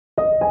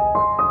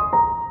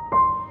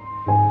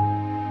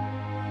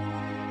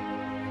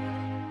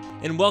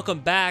And welcome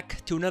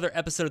back to another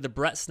episode of the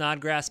Brett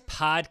Snodgrass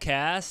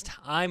podcast.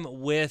 I'm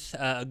with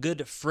a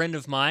good friend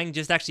of mine.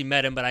 Just actually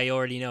met him, but I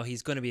already know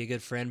he's going to be a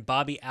good friend,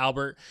 Bobby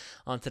Albert,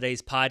 on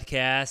today's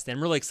podcast. And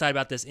I'm really excited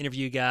about this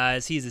interview,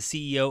 guys. He's the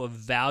CEO of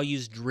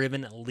Values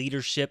Driven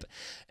Leadership,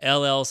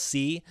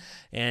 LLC.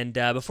 And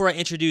before I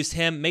introduce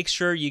him, make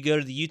sure you go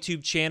to the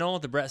YouTube channel,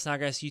 the Brett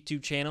Snodgrass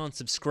YouTube channel, and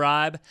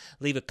subscribe,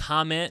 leave a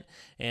comment.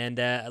 And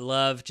I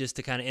love just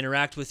to kind of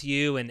interact with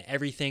you and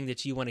everything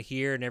that you want to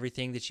hear and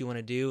everything that you want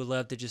to do.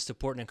 Love to just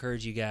support and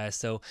encourage you guys.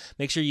 So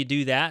make sure you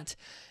do that.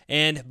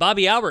 And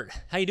Bobby Albert,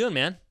 how you doing,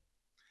 man?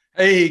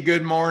 Hey,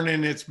 good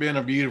morning. It's been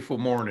a beautiful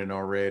morning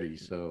already.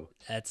 So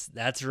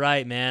That's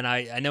right, man.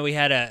 I know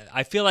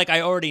I feel like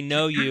I already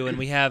know you, and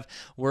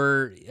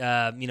we're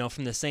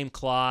from the same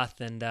cloth,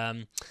 and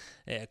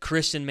a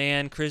Christian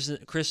man,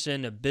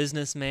 Christian, a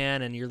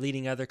businessman, and you're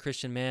leading other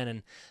Christian men,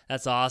 and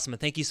that's awesome. And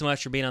thank you so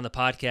much for being on the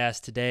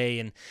podcast today.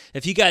 And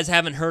if you guys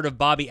haven't heard of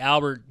Bobby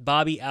Albert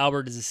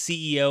is the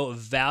CEO of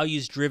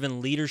Values Driven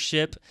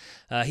Leadership.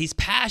 He's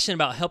passionate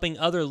about helping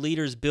other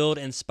leaders build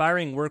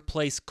inspiring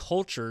workplace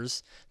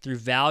cultures through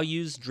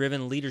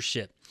values-driven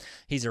leadership.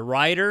 He's a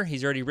writer.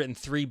 He's already written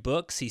 3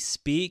 books. He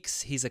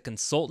speaks. He's a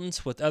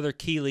consultant with other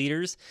key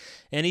leaders.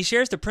 And he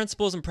shares the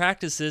principles and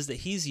practices that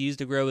he's used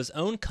to grow his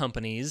own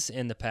companies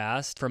in the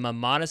past, from a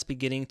modest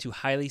beginning to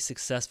highly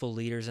successful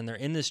leaders in their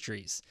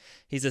industries.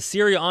 He's a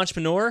serial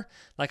entrepreneur.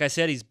 Like I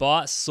said, he's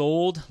bought,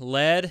 sold,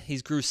 led.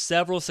 He's grew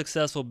several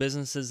successful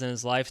businesses in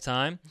his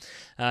lifetime.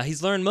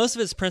 He's learned most of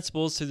his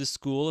principles through the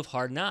School of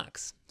Hard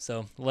Knocks.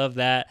 So love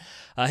that.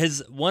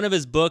 One of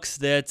his books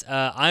that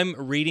I'm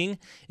reading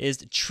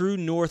is True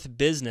North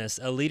Business,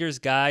 A Leader's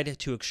Guide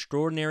to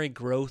Extraordinary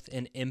Growth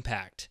and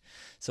Impact.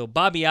 So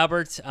Bobby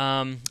Albert,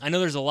 I know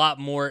there's a lot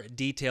more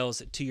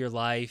details to your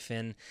life,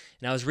 and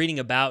I was reading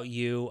about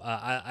you.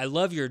 I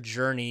love your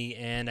journey,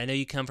 and I know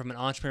you come from an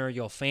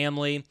entrepreneurial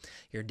family.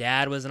 Your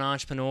dad was an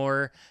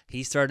entrepreneur.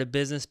 He started a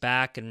business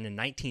back in the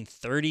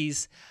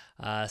 1930s.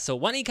 So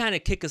why don't you kind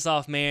of kick us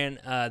off, man,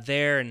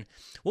 there, and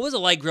what was it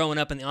like growing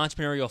up in the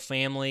entrepreneurial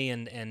family,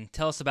 and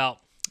tell us about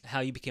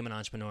how you became an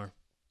entrepreneur?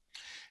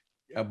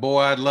 boy,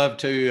 I'd love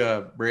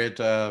to, Brett,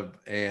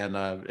 and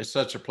it's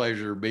such a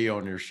pleasure to be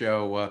on your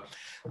show.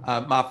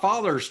 My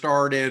father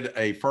started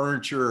a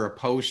furniture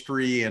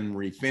upholstery and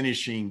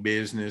refinishing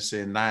business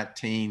in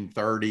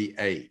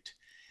 1938.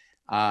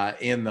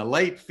 In the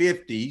late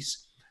 50s,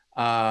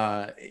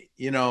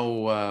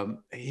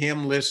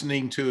 him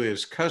listening to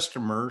his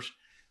customers,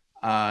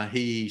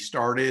 he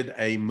started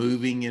a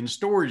moving and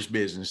storage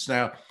business.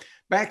 Now,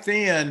 back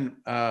then,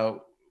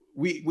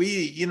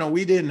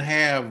 we didn't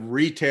have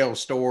retail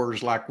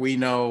stores like we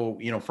know,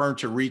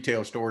 furniture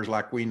retail stores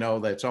like we know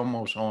that's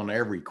almost on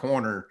every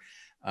corner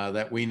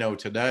that we know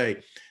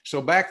today.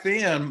 So back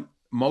then,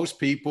 most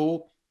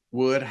people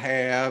would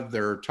have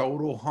their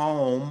total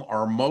home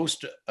or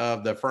most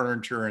of the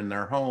furniture in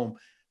their home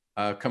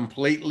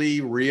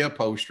completely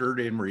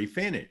reupholstered and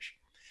refinished.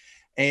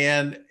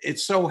 And it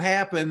so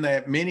happened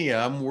that many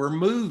of them were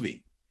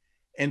moving.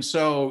 And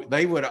so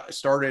they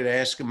started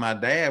asking my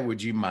dad,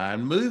 would you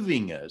mind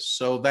moving us?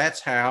 So that's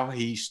how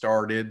he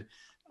started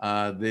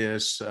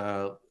this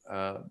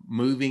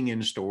moving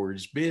and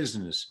storage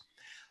business.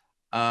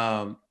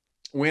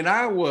 When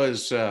I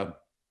was a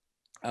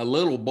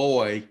little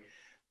boy,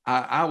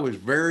 I was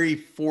very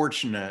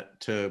fortunate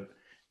to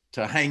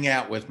hang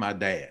out with my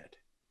dad.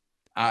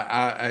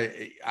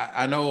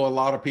 I know a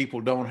lot of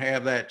people don't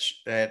have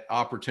that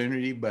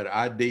opportunity, but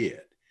I did.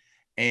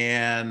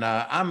 And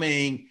I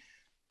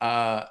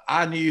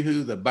knew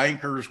who the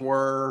bankers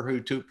were, who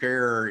took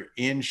care of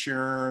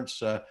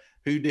insurance,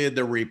 who did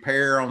the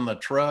repair on the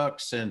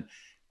trucks. And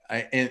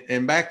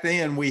back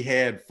then we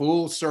had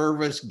full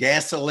service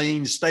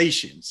gasoline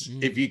stations,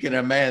 if you can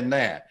imagine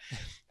that.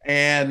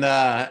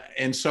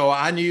 And so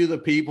I knew the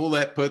people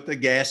that put the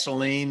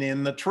gasoline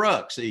in the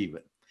trucks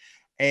even.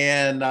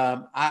 And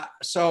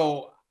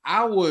so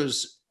I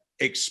was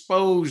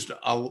exposed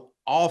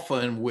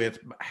often with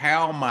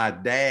how my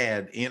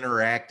dad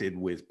interacted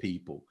with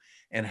people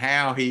and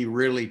how he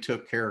really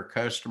took care of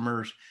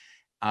customers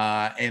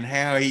and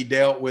how he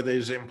dealt with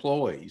his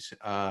employees.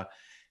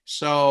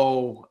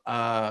 So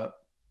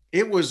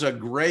it was a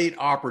great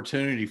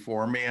opportunity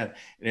for me. And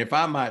if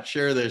I might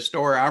share this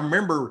story, I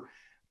remember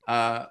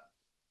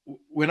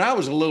when I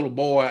was a little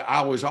boy,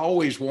 I was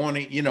always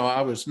wanting,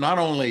 I was not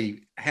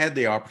only had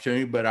the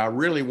opportunity, but I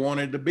really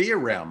wanted to be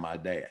around my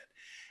dad.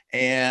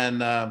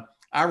 And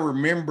I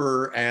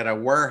remember at a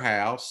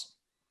warehouse,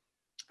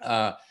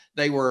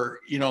 they were,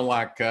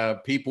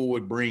 people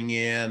would bring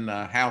in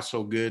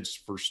household goods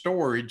for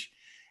storage.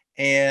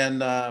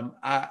 And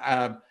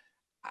I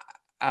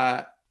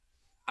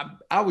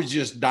was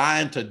just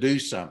dying to do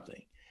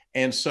something.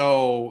 And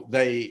so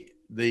the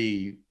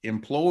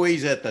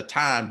employees at the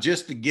time,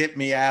 just to get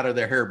me out of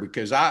their hair,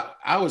 because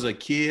I was a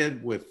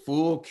kid with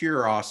full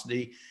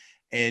curiosity,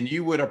 and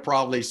you would have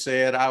probably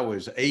said I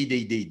was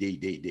ADD,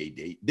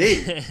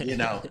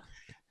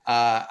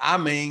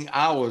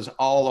 I was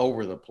all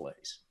over the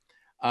place.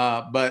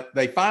 But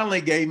they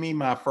finally gave me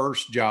my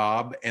first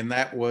job, and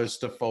that was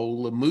to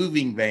fold the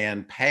moving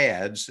van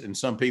pads, and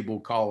some people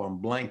call them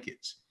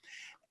blankets.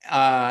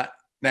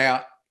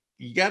 Now,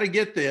 you got to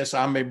get this.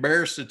 I'm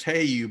embarrassed to tell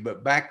you,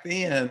 but back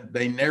then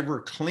they never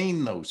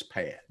cleaned those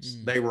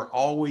pads. They were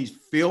always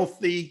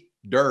filthy,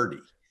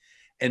 dirty,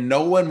 and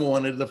no one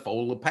wanted to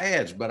fold the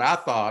pads. But I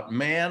thought,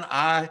 man,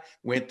 I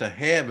went to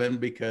heaven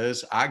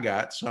because I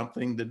got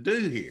something to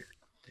do here.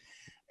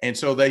 And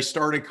so they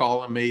started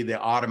calling me the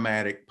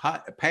automatic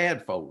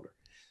pad folder.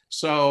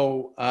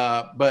 So,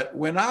 but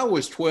when I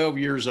was 12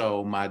 years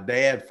old, my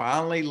dad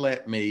finally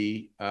let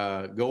me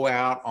go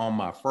out on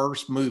my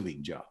first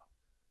moving job.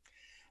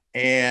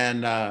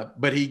 And,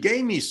 but he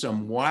gave me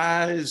some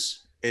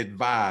wise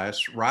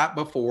advice right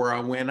before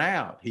I went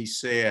out. He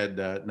said,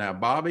 now,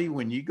 Bobby,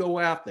 when you go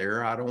out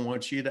there, I don't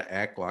want you to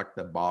act like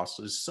the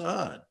boss's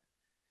son.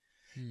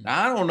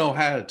 Now, I don't know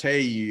how to tell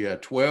you, a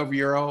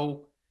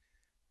 12-year-old,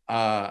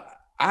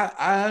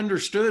 I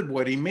understood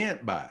what he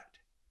meant by it.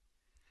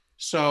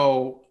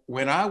 So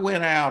when I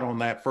went out on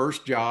that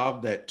first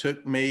job that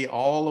took me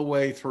all the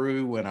way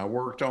through when I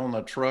worked on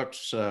the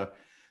trucks,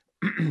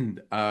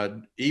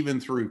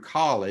 even through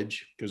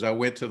college, because I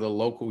went to the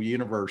local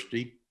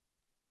university,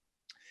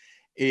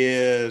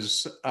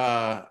 is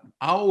I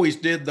always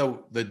did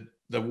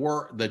the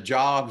work, the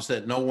jobs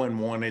that no one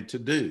wanted to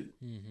do.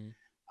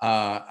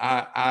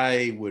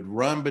 I would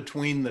run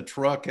between the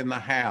truck and the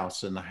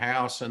house, and the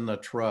house and the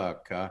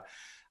truck.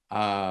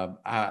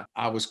 I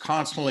was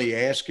constantly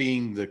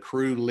asking the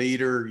crew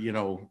leader, you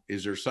know,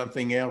 is there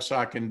something else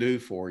I can do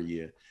for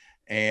you?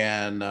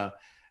 And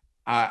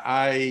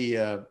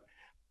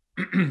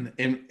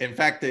in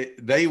fact,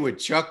 they would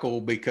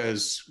chuckle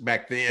because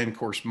back then, of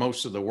course,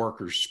 most of the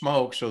workers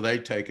smoked, so they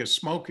take a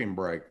smoking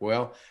break.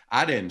 Well,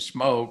 I didn't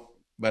smoke,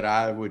 but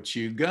I would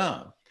chew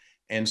gum.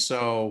 And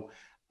so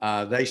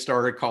they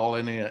started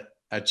calling it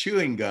a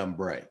chewing gum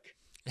break.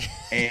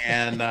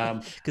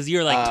 And because you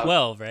were like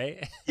 12,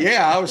 right?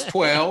 Yeah, I was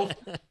 12.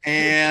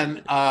 And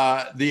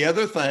the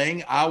other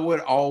thing, I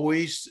would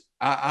always,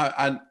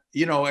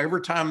 you know,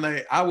 every time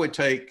I would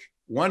take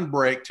one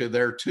break to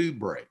their two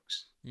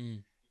breaks.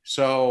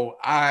 So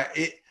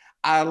I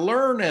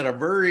learned at a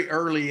very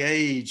early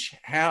age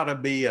how to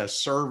be a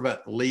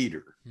servant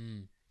leader.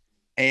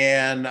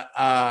 And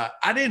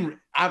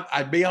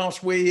I'd be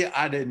honest with you,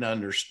 I didn't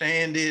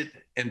understand it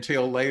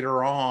until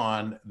later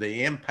on,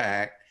 the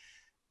impact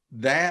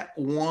that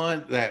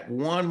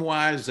one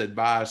wise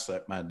advice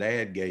that my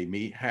dad gave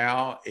me,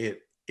 how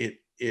it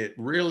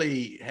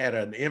really had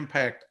an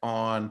impact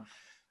on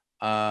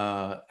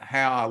how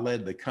I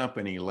led the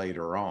company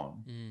later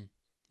on.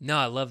 No,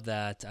 I love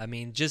that. I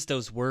mean, just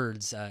those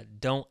words,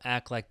 don't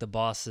act like the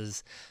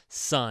boss's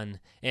son.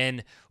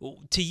 And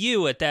to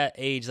you at that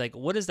age, like,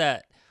 what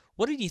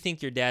did you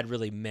think your dad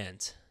really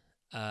meant?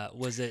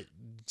 Was it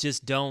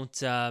just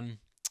don't,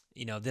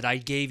 you know, that I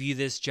gave you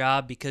this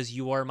job because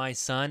you are my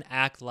son,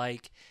 act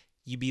like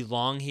you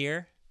belong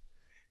here?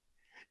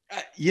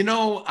 You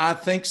know, I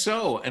think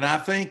so. And I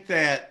think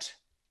that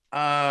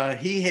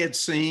he had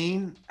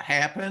seen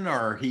happen,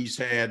 or he's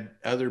had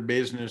other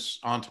business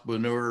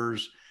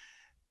entrepreneurs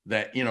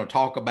that, you know,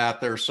 talk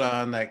about their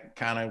son that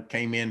kind of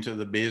came into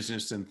the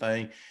business and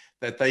thing,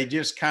 that they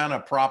just kind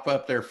of prop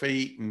up their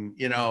feet and,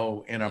 you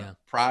know, in a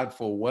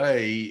prideful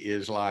way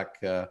is like,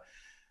 hey,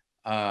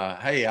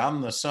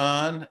 I'm the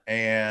son,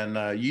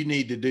 and you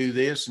need to do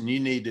this, and you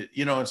need to,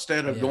 you know,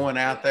 instead of going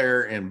out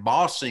there and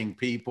bossing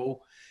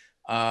people,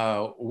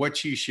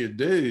 what you should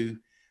do.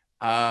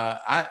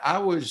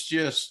 I was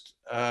just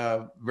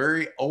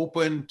very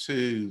open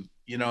to,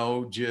 you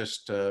know,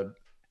 just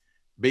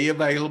be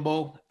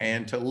available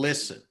and to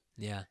listen.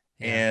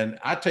 And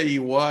I tell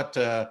you what,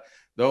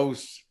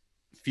 those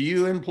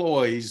few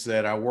employees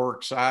that I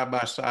worked side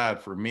by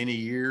side for many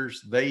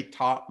years, they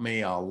taught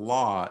me a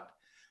lot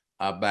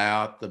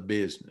about the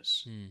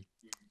business.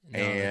 No,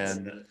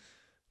 And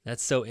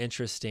that's so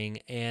interesting.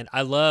 And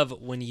I love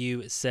when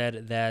you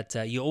said that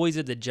you always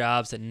did the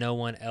jobs that no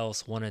one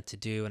else wanted to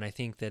do. And I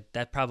think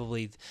that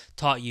probably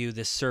taught you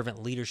this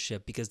servant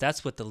leadership, because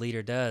that's what the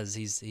leader does.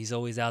 He's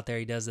always out there.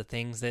 He does the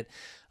things that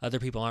other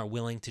people aren't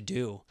willing to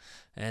do.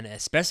 And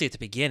especially at the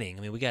beginning,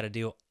 I mean, we got to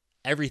do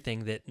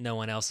everything that no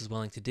one else is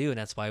willing to do. And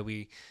that's why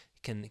we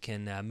can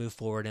move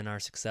forward and are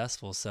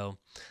successful. So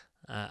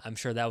I'm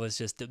sure that was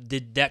just,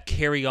 did that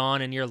carry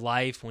on in your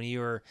life when you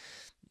were,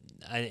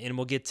 and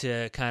we'll get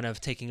to kind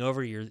of taking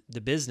over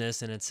the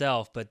business in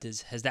itself, but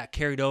has that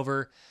carried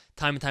over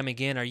time and time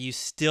again? Are you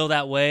still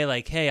that way?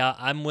 Like, hey,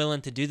 I'm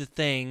willing to do the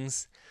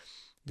things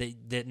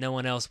that no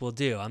one else will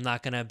do. I'm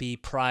not going to be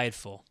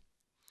prideful.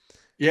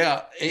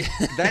 Yeah,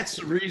 that's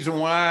the reason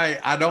why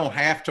I don't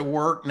have to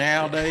work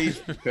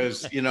nowadays,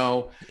 because, you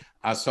know,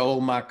 I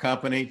sold my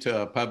company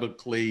to a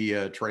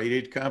publicly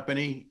traded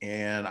company,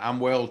 and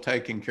I'm well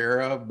taken care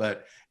of,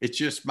 but it's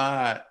just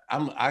I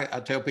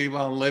tell people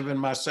I'm living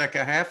my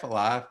second half of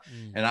life,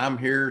 and I'm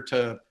here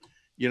to,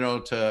 you know,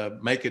 to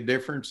make a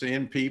difference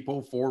in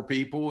people, for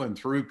people, and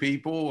through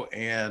people.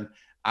 And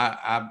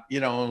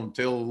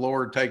until the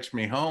Lord takes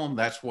me home,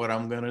 that's what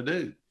I'm going to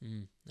do.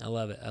 I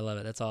love it. I love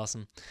it. That's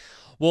awesome.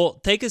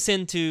 Well, take us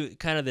into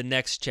kind of the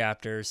next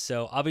chapter.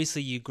 So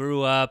obviously you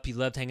grew up, you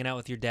loved hanging out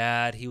with your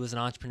dad. He was an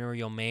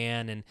entrepreneurial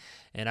man,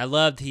 and I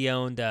loved he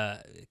owned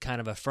kind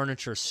of a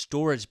furniture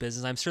storage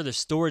business. I'm sure the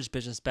storage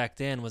business back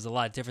then was a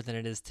lot different than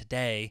it is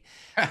today,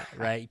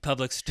 right?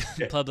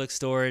 Yeah. Public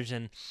storage,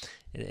 and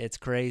it's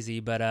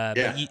crazy. But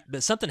Yeah.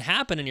 but something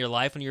happened in your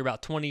life when you were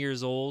about 20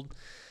 years old,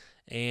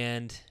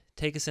 and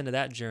take us into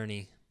that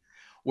journey.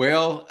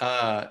 Well,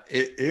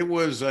 it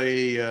was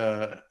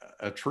a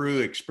true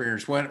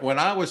experience. When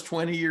I was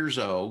 20 years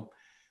old,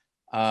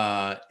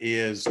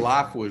 is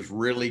life was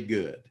really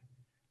good.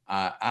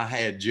 I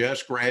had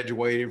just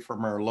graduated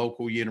from our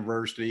local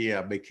university.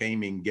 I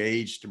became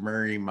engaged to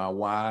marry my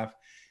wife.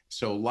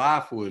 So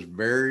life was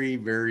very,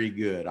 very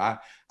good. I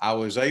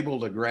was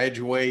able to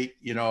graduate,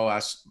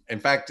 in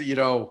fact,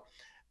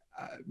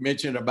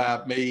 mentioned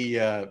about me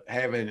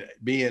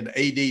being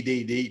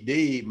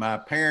ADDD. My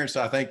parents,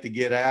 I think, to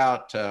get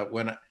out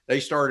when they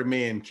started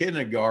me in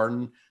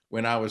kindergarten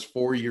when I was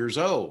 4 years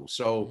old.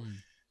 So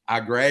I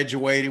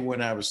graduated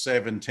when I was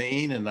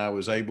 17, and I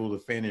was able to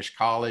finish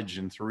college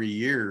in 3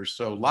 years.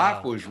 So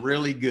life Wow. was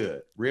really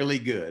good, really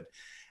good.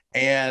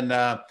 And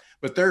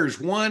but there's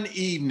one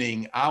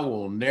evening I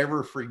will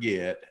never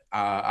forget.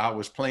 I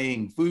was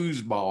playing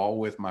foosball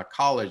with my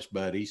college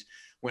buddies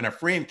when a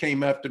friend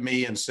came up to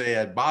me and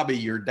said, "Bobby,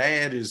 your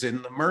dad is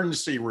in the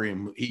emergency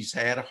room. He's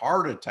had a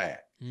heart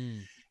attack."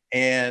 Mm.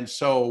 And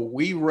so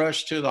we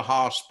rushed to the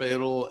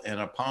hospital. And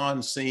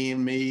upon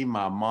seeing me,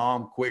 my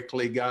mom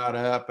quickly got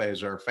up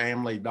as our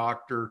family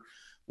doctor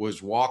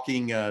was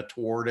walking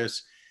toward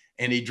us.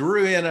 And he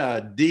drew in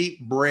a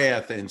deep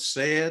breath and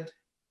said,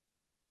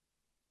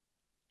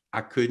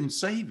 "I couldn't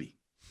save him."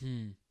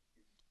 Hmm.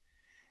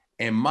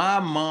 And my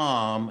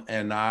mom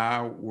and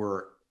I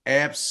were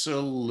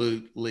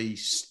absolutely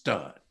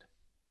stunned.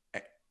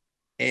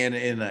 And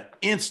in an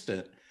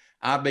instant,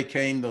 I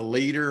became the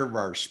leader of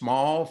our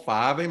small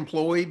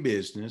 5-employee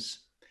business.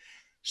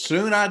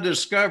 Soon I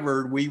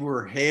discovered we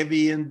were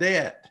heavy in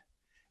debt.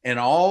 And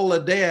all the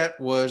debt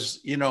was,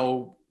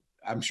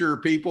 I'm sure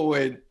people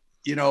had,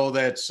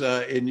 that's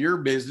in your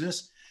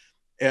business,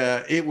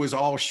 it was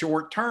all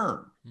short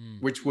term,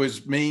 which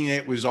was mean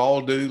it was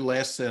all due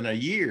less than a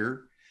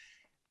year.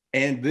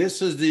 And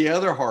this is the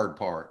other hard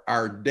part.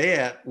 Our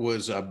debt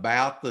was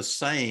about the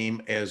same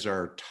as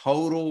our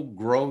total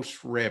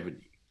gross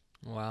revenue.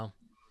 Wow.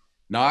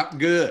 Not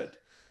good.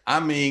 I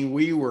mean,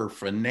 we were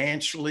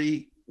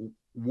financially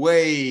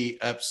way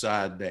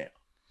upside down.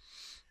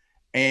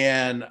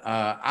 And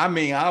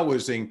I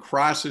was in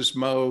crisis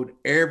mode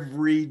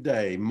every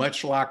day,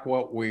 much like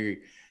what we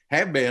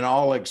have been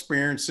all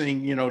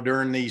experiencing,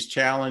 during these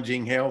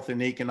challenging health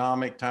and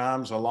economic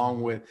times,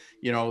 along with,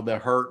 the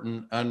hurt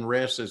and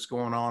unrest that's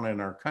going on in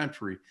our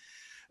country.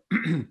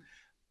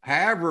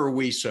 However,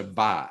 we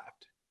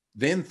survived,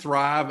 then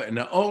thrived, and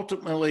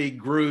ultimately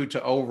grew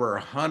to over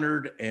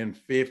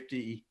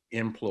 150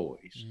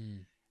 employees.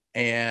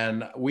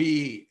 And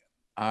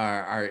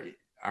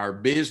our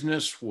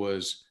business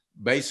was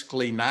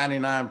basically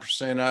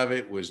 99% of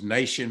it was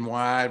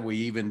nationwide. We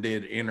even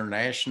did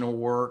international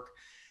work.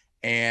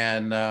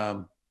 And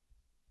most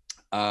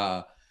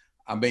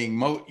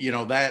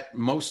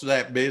of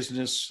that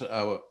business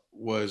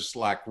was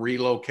like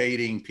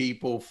relocating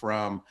people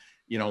from,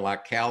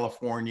 like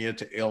California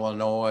to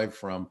Illinois,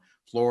 from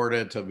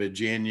Florida to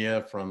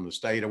Virginia, from the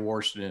state of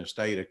Washington and the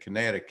state of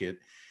Connecticut.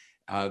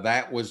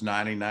 That was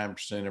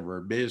 99% of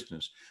our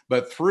business.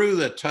 But through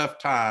the tough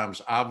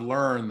times, I've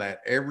learned that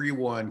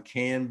everyone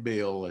can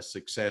build a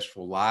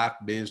successful life,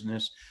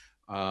 business,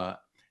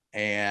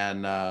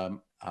 and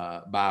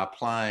by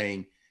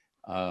applying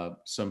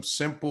some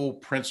simple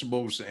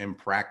principles and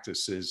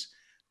practices.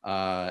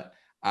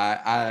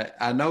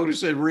 I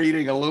noticed in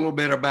reading a little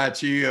bit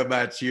about you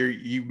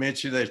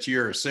mentioned that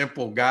you're a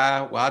simple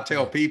guy. Well, I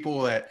tell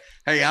people that,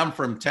 hey, I'm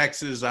from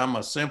Texas. I have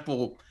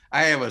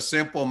a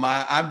simple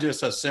mind. I'm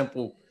just a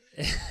simple,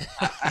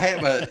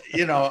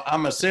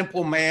 I'm a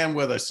simple man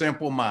with a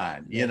simple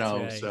mind, That's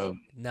right. so.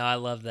 No, I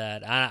love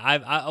that.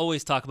 I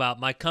always talk about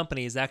my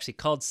company is actually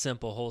called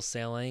Simple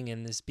Wholesaling,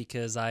 and it's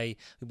because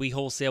we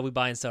wholesale, we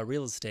buy and sell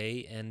real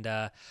estate, and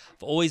I've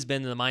always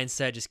been in the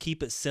mindset just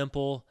keep it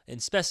simple, and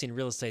especially in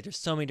real estate, there's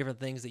so many different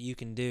things that you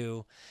can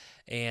do,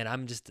 and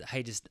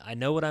I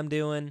know what I'm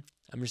doing.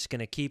 I'm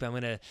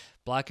gonna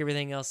block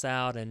everything else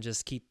out and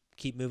just keep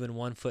moving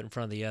one foot in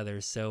front of the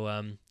other.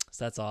 So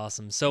that's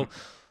awesome. So.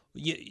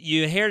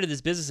 You inherited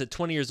this business at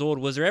 20 years old.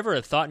 Was there ever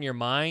a thought in your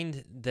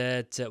mind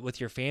that with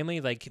your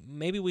family, like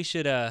maybe we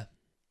should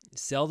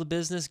sell the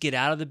business, get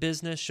out of the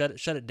business, shut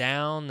it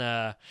down?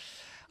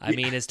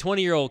 Mean, as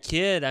 20-year-old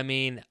kid, I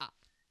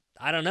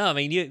don't know. I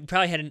mean, you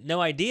probably had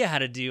no idea how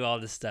to do all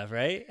this stuff,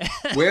 right?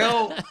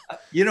 Well,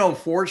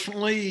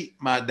 fortunately,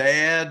 my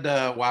dad,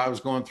 while I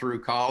was going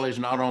through college,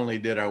 not only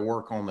did I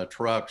work on the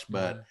trucks,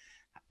 but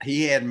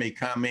he had me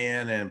come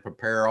in and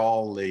prepare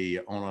on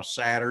a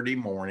Saturday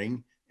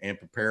morning and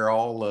prepare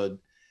all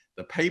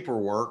the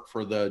paperwork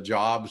for the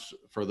jobs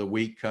for the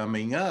week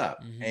coming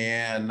up. Mm-hmm.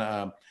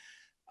 And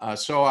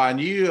so I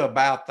knew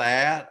about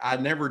that. I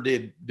never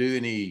did do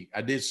any,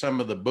 I did some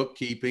of the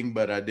bookkeeping,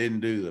 but I didn't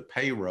do the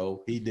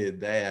payroll. He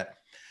did that.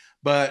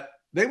 But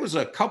there was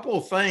a couple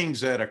of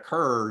things that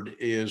occurred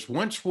is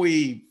once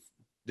we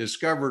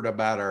discovered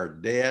about our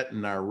debt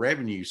and our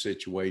revenue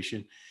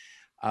situation,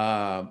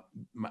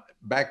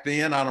 back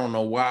then, I don't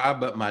know why,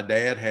 but my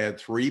dad had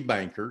 3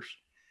 bankers.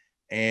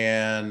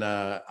 And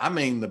I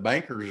mean, the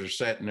bankers are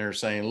sitting there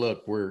saying,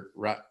 look, we're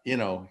right, you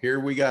know, here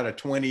we got a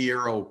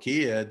 20-year-old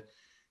kid.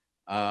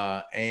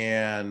 We're,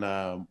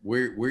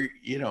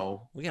 you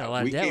know, we got a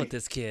lot of debt with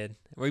this kid.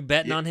 Are we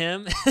betting on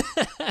him?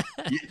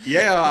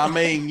 Yeah. I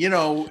mean, you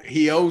know,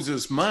 he owes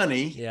us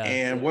money,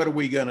 and what are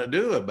we going to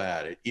do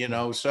about it? You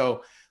know,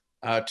 so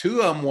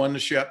 2 of them wanted to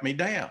shut me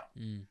down,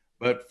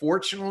 but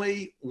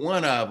fortunately,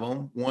 one of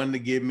them wanted to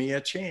give me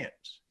a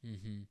chance.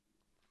 Mm-hmm.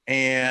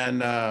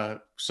 And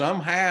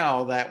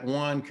somehow that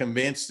one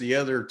convinced the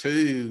other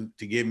 2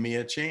 to give me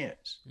a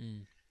chance.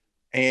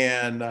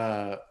 And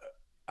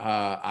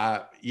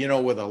I, you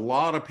know, with a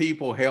lot of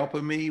people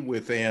helping me,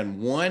 within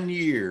 1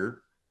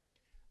 year,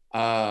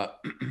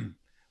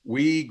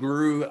 we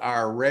grew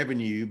our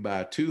revenue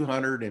by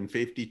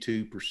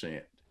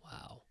 252%.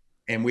 Wow.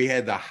 And we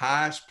had the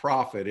highest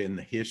profit in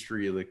the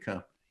history of the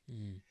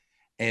company.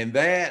 And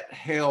that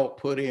helped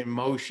put in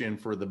motion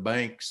for the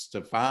banks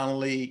to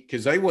finally,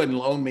 because they wouldn't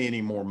loan me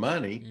any more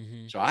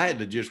money. So I had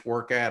to just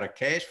work out a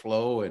cash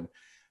flow. And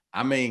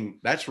I mean,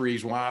 that's the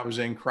reason why I was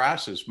in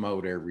crisis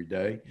mode every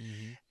day.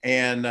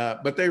 And,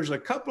 but there's a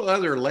couple of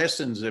other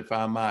lessons, if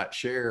I might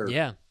share.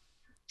 Yeah.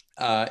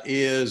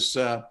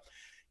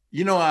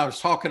 You know, I was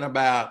talking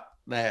about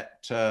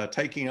that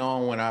taking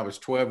on when I was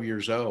 12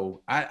 years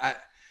old.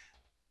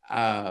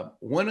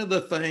 One of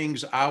the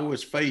things I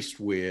was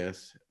faced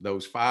with,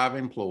 those 5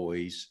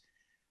 employees,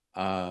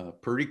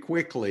 pretty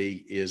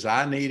quickly, is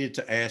I needed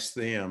to ask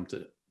them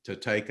to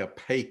take a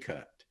pay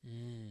cut.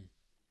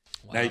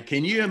 Wow. Now,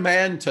 can you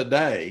imagine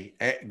today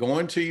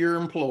going to your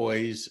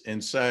employees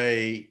and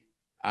say,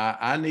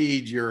 I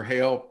need your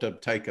help to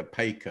take a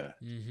pay cut?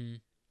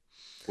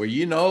 Well,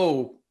 you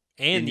know,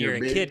 and you're a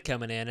kid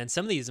coming in, and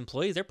some of these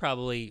employees, they're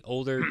probably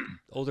older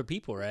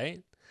people,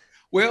 right?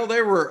 Well,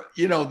 they were,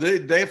 you know, they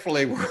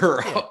definitely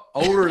were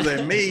older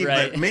than me,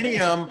 right. But many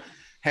of them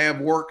have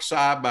worked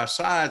side by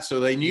side. So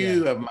they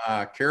knew of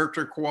my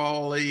character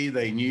quality.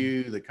 They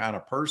knew the kind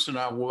of person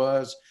I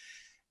was.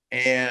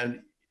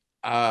 And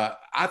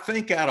I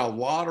think out of a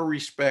lot of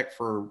respect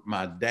for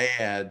my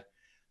dad,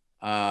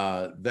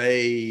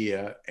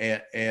 they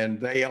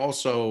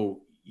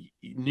also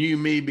knew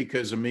me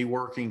because of me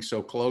working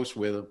so close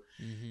with them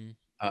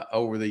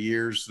over the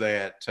years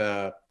that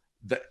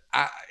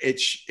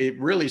it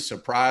really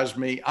surprised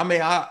me. I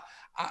mean,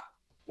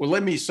 well,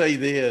 let me say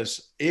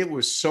this. It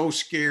was so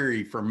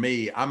scary for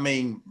me. I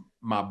mean,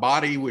 my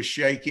body was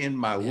shaking.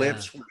 My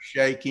lips were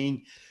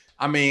shaking.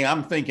 I mean,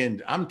 I'm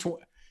thinking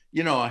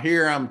you know,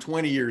 here I'm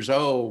 20 years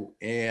old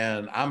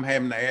and I'm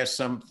having to ask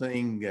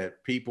something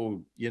that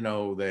people, you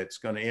know, that's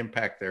going to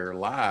impact their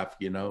life,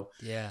 you know.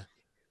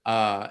 I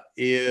got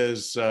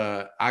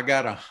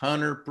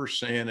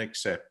 100%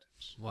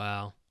 acceptance.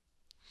 Wow.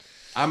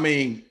 I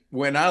mean,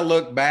 when I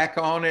look back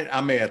on it,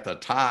 I mean, at the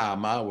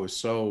time I was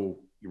so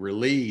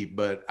relieved,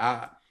 but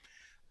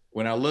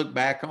when I look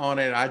back on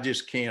it, I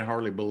just can't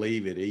hardly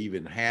believe it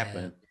even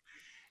happened.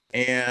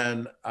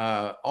 And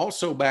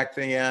also back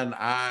then,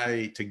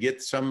 to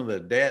get some of the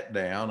debt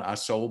down, I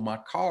sold my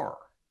car,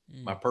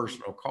 my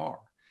personal car.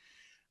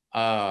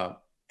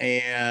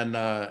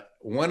 And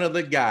one of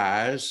the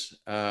guys,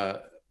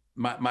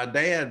 my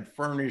dad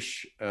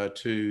furnished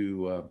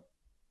to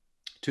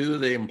 2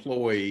 of the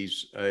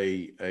employees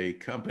a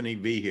company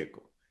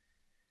vehicle.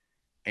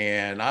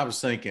 And I was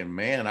thinking,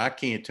 man, I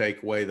can't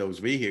take away those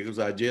vehicles.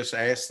 I just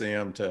asked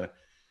them to,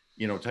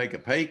 you know, take a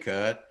pay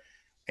cut.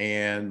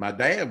 And my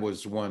dad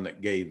was the one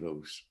that gave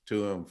those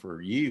to them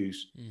for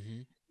use.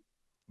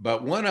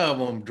 But one of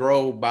them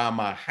drove by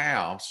my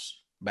house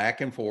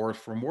back and forth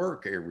from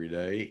work every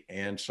day.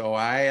 And so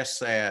I asked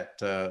that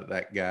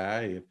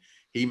guy if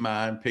he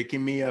mind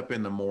picking me up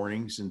in the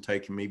mornings and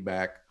taking me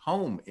back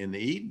home in the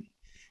evening.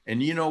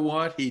 And you know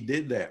what? He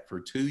did that for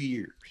 2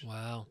 years.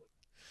 Wow.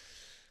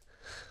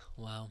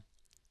 Wow.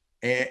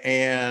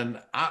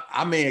 And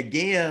I mean,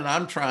 again,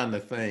 I'm trying to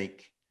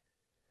think,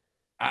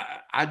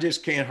 I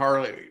just can't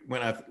hardly,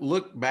 when I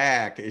look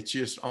back, it's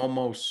just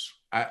almost,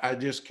 I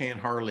just can't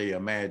hardly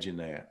imagine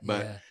that.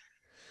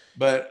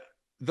 But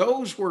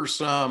those were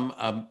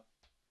some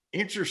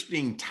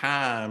interesting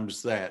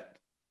times that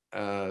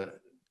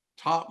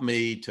taught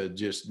me to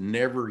just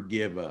never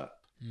give up,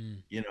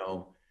 you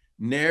know,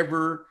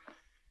 never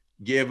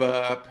give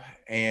up.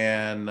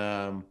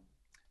 And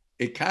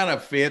it kind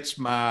of fits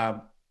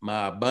my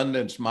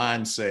abundance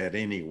mindset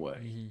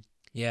anyway.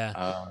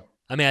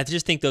 I mean, I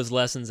just think those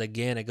lessons,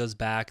 again, it goes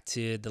back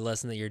to the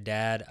lesson that your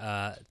dad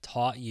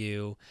taught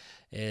you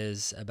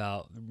is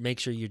about make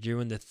sure you're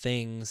doing the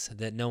things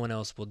that no one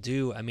else will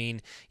do. I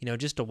mean,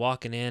 just to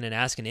walking in and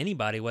asking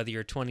anybody, whether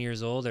you're 20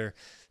 years old or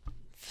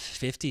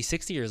 50,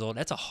 60 years old,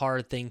 that's a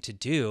hard thing to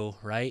do,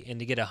 right? And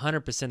to get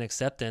 100%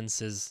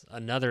 acceptance is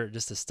another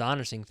just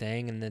astonishing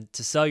thing. And then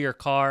to sell your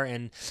car,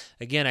 and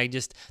again,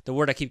 the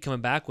word I keep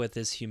coming back with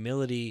is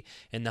humility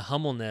and the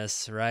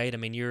humbleness, right? I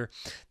mean, you're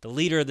the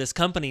leader of this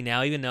company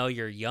now, even though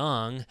you're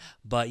young,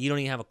 but you don't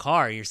even have a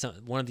car.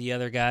 One of the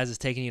other guys is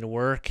taking you to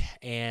work,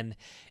 and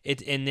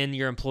then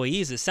your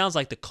employees, it sounds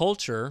like the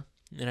culture,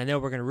 and I know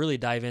we're going to really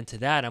dive into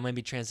that. I'm going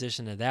to be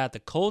transitioning to that. The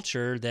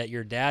culture that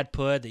your dad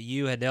put, that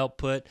you had helped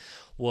put,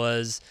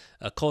 was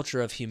a culture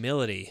of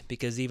humility,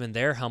 because even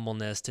their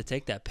humbleness to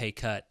take that pay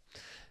cut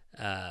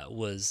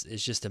is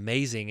just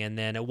amazing. And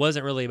then it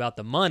wasn't really about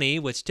the money,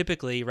 which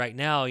typically right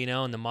now,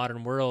 in the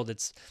modern world,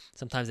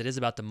 sometimes it is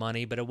about the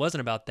money, but it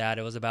wasn't about that.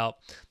 It was about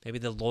maybe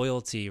the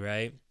loyalty,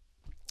 right,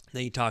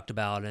 that you talked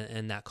about,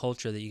 and that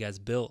culture that you guys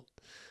built.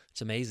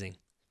 It's amazing.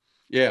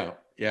 Yeah.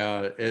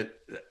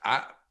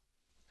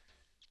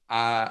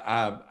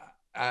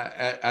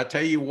 I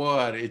tell you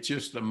what, it's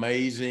just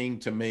amazing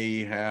to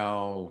me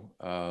how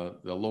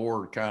the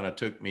Lord kind of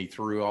took me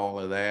through all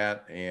of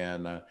that.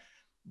 And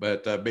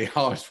but be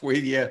honest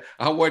with you,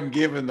 I wasn't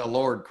giving the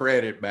Lord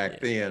credit back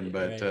then.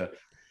 But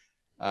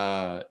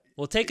right.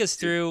 Well, take us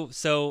through.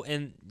 So,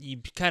 and you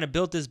kind of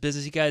built this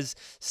business. You guys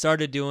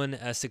started doing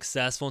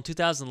successful in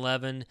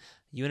 2011.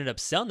 You ended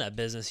up selling that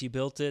business. You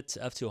built it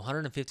up to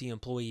 150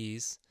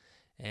 employees,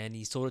 and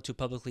you sold it to a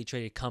publicly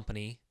traded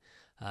company.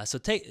 So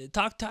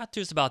talk to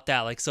us about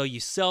that. Like, so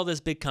you sell this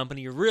big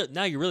company,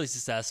 now you're really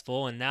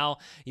successful, and now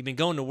you've been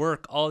going to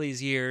work all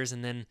these years.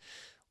 And then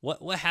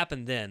what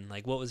happened then?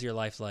 Like, what was your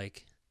life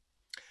like?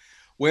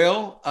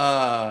 Well,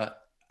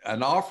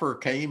 an offer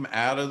came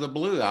out of the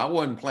blue. I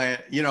wasn't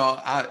planning,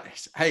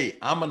 hey,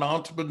 I'm an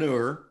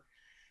entrepreneur.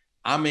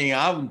 I mean,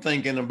 I'm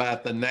thinking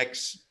about the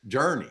next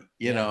journey,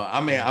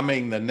 I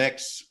mean, the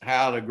next,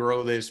 how to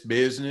grow this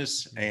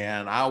business.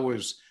 And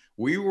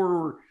we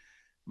were,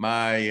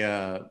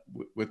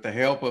 with the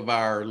help of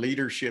our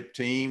leadership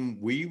team,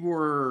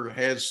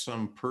 had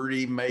some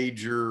pretty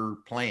major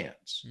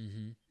plans.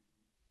 Mm-hmm.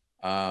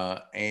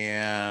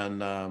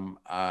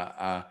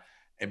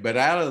 But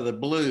out of the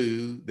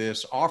blue,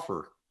 this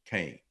offer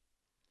came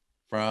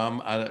from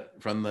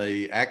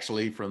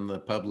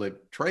the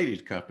public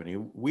traded company.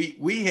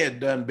 We had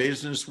done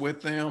business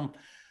with them.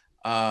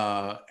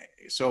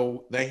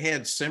 So they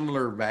had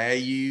similar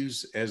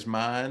values as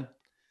mine,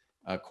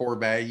 core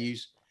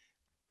values.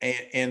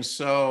 And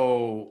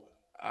so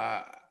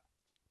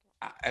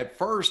at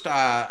first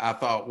I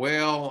thought,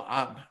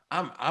 well,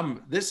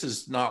 this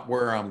is not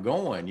where I'm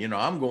going.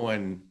 I'm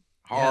going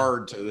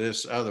hard to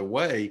this other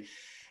way.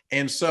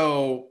 And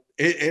so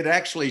it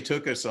actually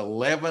took us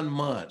 11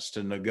 months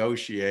to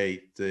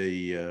negotiate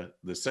the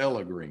sale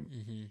agreement,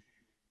 Mm-hmm.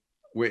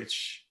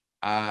 which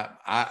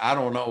I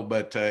don't know,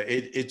 but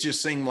it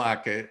just seemed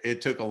like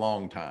it took a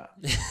long time.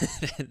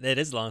 That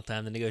is a long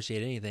time to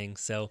negotiate anything.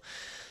 So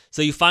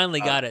you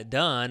finally got it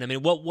done. I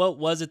mean, what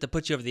was it that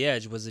put you over the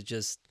edge? Was it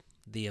just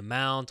the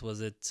amount?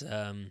 Was it,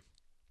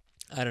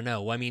 I don't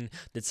know. I mean,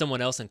 did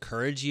someone else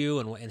encourage you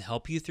and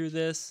help you through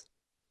this?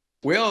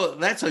 Well,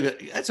 that's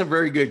a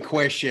very good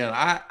question.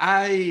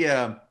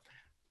 I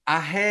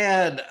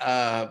had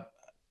a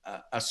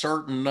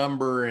certain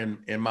number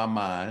in my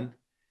mind,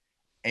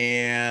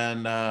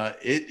 and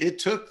it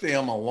took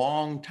them a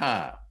long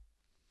time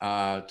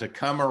to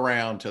come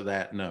around to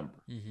that number.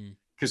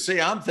 Because see,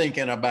 I'm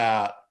thinking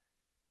about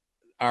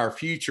our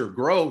future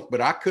growth, but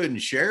I couldn't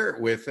share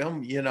it with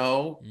them,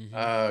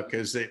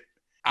 because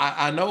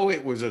I know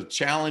it was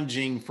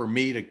challenging for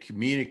me to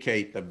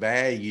communicate the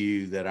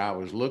value that I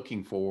was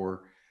looking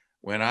for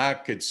when I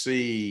could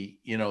see,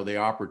 the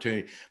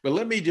opportunity. But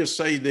let me just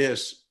say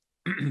this,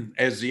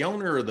 as the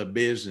owner of the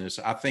business,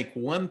 I think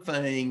one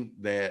thing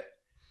that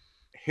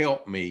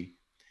helped me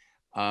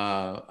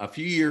a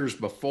few years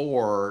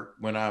before,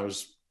 when I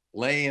was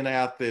laying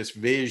out this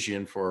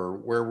vision for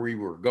where we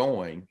were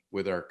going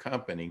with our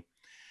company,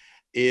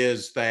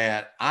 is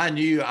that I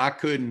knew I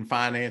couldn't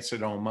finance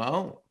it on my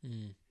own.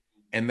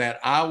 And that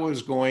I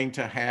was going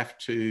to have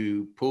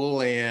to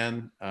pull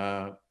in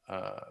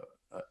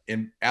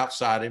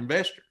outside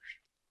investors.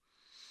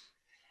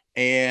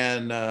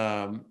 And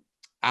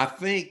I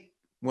think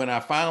when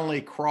I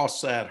finally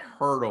crossed that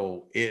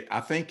hurdle, I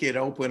think it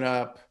opened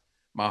up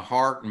my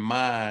heart and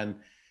mind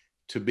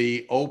to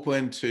be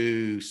open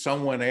to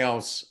someone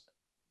else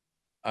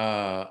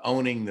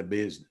owning the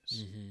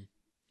business.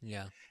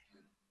 Yeah.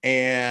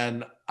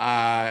 And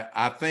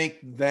I think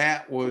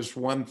that was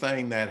one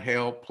thing that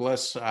helped.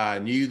 Plus, I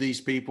knew these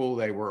people.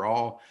 They were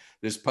all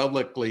this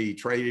publicly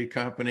traded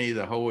company.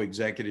 The whole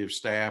executive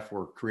staff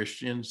were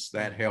Christians.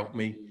 That helped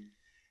me.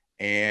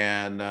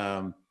 And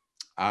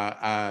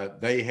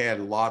they had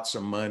lots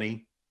of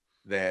money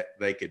that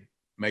they could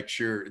make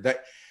sure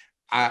that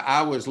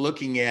I was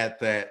looking at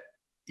that,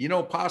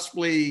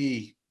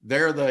 possibly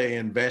they're the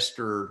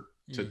investor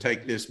to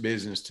take this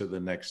business to the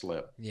next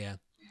level. Yeah.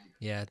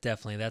 Yeah,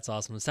 definitely. That's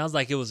awesome. It sounds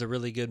like it was a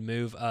really good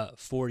move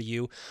for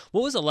you.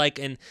 What was it like,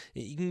 and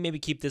you can maybe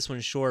keep this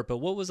one short, but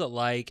what was it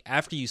like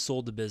after you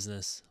sold the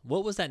business?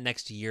 What was that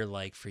next year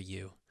like for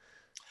you?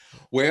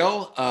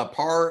 Well,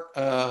 part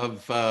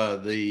of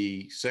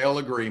the sale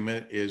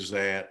agreement is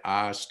that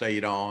I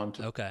stayed on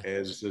Okay.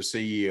 as the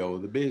CEO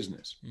of the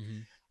business. Mm-hmm.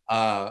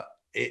 Uh,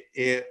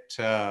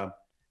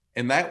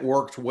 and that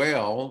worked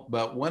well.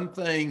 But one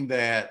thing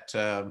that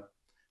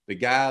the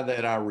guy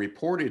that I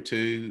reported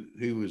to,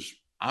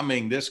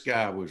 this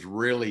guy was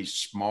really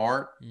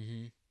smart,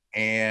 Mm-hmm.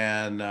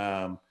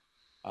 and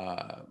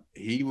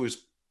he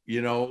was,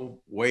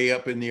 way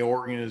up in the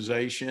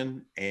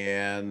organization.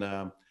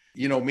 And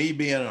me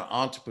being an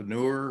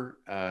entrepreneur,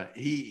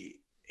 he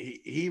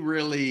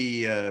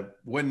really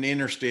wasn't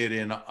interested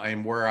in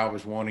where I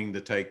was wanting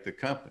to take the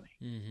company,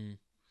 Mm-hmm.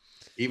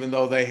 even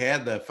though they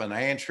had the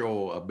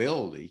financial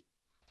ability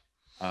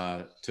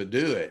to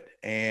do it.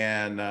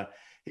 And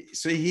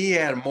see, he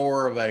had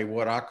more of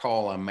what I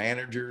call a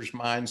manager's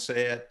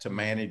mindset to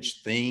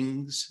manage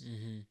things.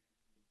 Mm-hmm.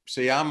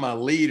 See, I'm a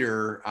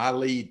leader. I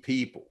lead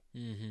people.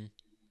 Mm-hmm.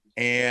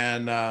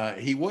 And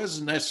he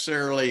wasn't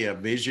necessarily a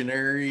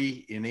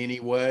visionary in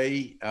any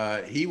way.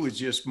 He was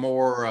just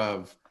more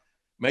of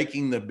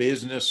making the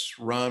business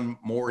run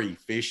more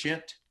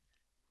efficient.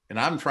 And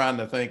I'm trying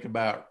to think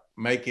about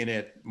making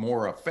it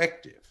more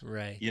effective,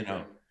 Right.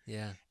 Yeah.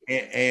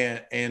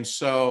 And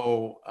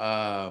so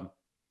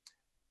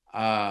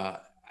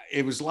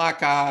it was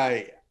like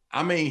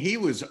he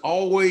was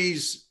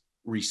always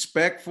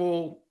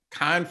respectful,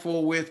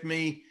 kindful with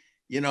me,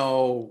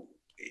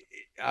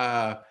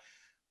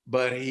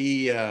 but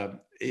it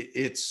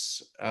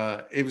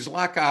was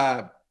like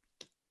I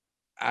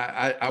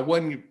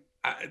wasn't,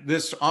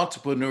 this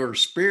entrepreneur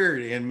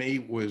spirit in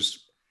me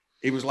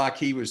it was like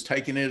he was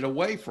taking it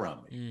away from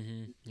me.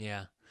 Mm-hmm.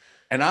 Yeah.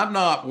 And I'm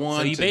not one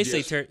So you to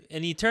basically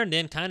you turned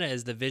in kind of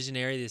as the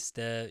visionary,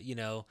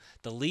 the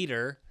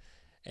leader,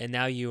 and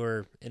now you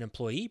are an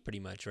employee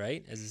pretty much,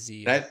 right? As a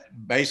CEO. That's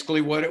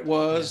basically what it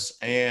was.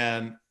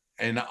 Yeah.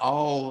 And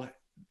all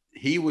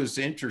he was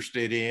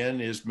interested in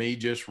is me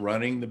just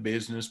running the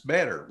business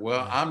better.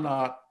 Well,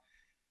 Yeah.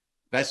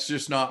 That's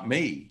just not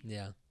me.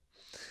 Yeah.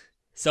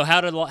 So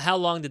how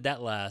long did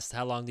that last?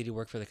 How long did you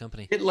work for the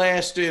company? It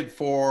lasted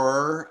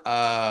for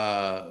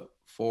about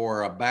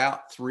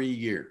 3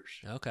 years.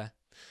 Okay.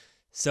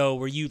 So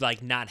were you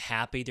like not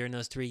happy during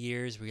those 3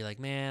 years? Were you like,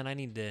 man, I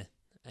need to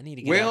get out and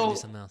do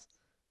something else?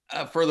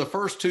 For the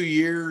first 2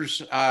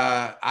 years,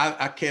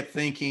 I kept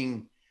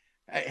thinking,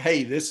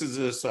 hey, this is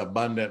this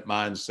abundant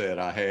mindset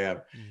I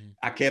have. Mm-hmm.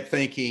 I kept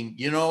thinking,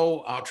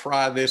 I'll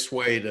try this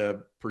way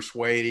to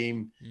persuade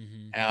him.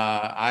 Mm-hmm.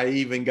 I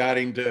even got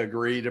him to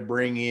agree to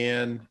bring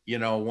in,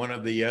 one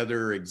of the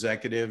other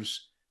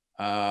executives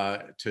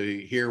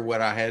to hear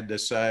what I had to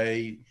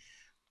say.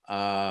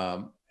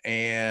 And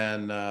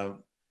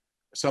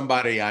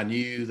somebody I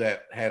knew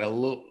that had a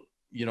little,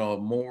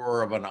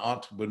 more of an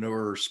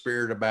entrepreneur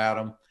spirit about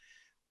him.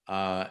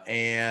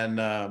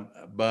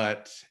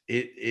 But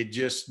it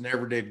just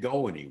never did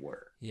go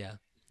anywhere. Yeah.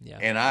 Yeah.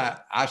 And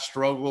I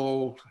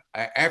struggled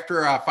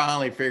after I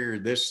finally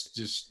figured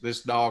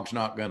this dog's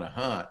not going to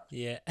hunt.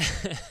 Yeah.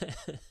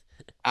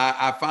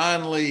 I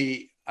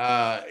finally,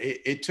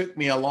 it took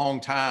me a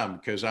long time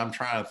because I'm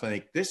trying to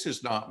think, this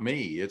is not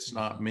me. It's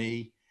not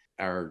me.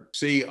 Our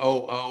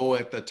COO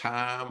at the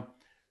time,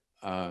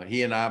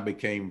 he and I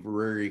became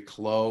very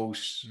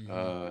close,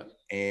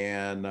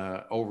 and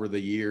over the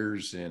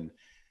years,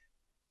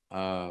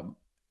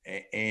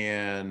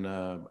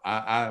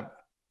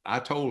 I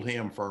told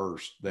him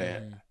first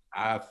that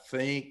I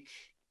think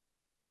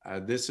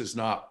this is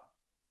not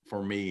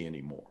for me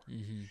anymore.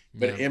 Mm-hmm.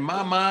 But in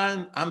my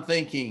mind, I'm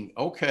thinking,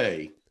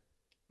 okay,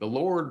 the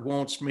Lord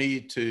wants me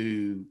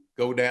to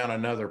go down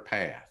another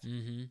path.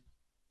 Mm-hmm.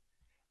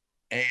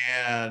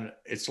 And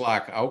it's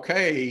like,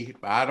 okay,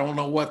 I don't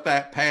know what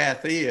that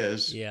path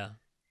is. Yeah.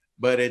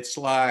 But it's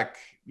like,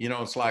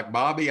 it's like,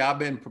 Bobby, I've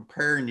been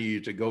preparing you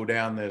to go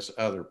down this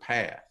other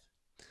path.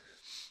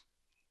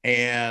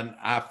 And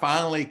I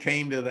finally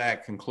came to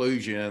that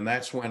conclusion. And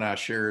that's when I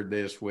shared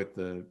this with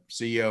the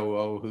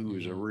COO, who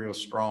was a real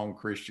strong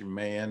Christian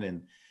man.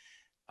 And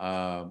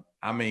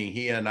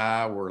he and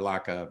I were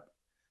like a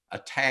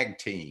tag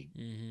team,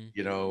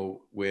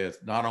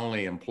 with not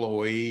only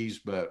employees,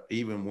 but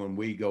even when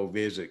we go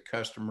visit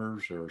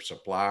customers or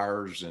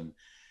suppliers, and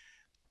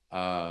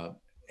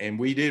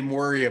we didn't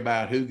worry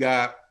about who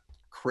got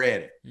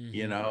credit,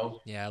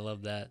 Yeah, I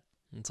love that.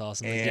 It's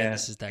awesome. Again,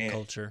 this is that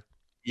culture.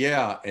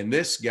 Yeah. And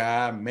this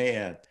guy,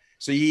 man,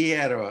 see,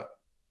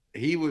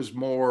 he was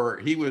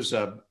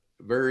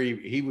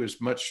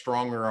much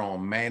stronger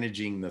on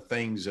managing the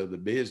things of the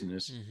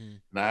business.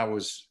 Mm-hmm. And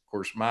of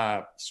course,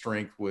 my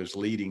strength was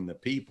leading the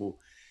people.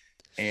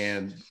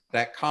 And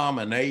that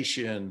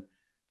combination,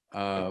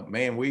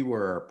 man, we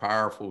were a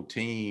powerful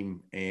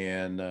team.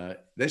 And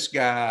this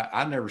guy,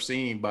 I never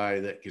seen anybody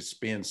that could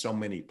spin so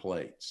many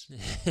plates.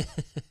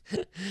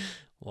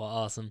 Well,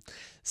 awesome.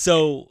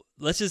 So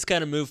let's just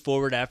kind of move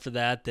forward after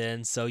that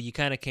then. So you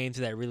kind of came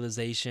to that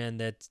realization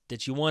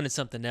that you wanted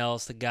something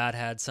else, that God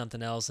had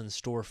something else in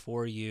store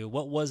for you.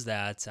 What was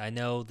that? I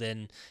know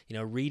then,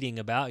 reading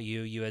about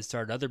you, you had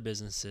started other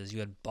businesses, you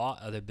had bought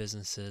other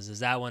businesses. Is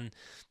that when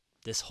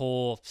this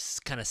whole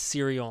kind of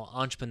serial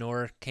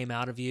entrepreneur came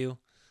out of you?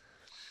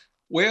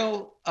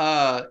 Well,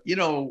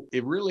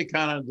 it really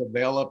kind of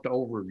developed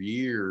over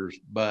years,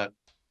 but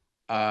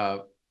uh,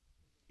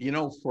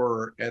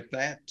 for at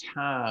that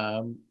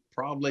time,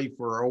 probably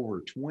for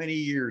over 20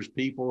 years,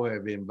 people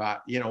have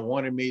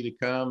wanted me to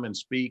come and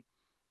speak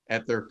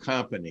at their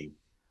company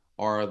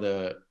or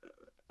the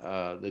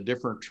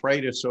different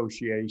trade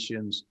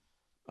associations,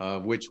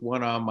 which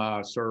one of them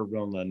I served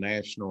on the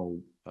national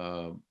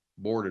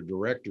board of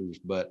directors,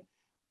 but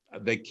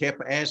they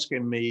kept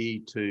asking me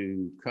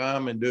to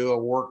come and do a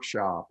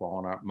workshop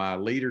on my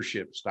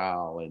leadership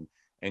style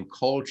and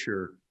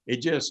culture. It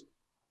just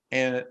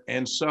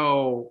and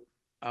so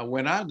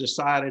when I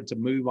decided to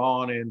move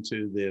on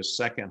into this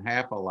second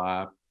half of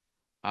life,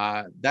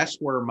 that's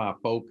where my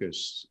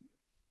focus,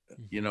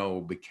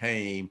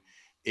 became,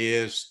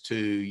 is to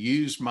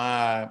use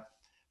the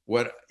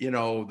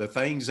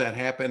things that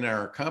happened in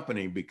our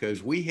company,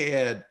 because we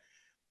had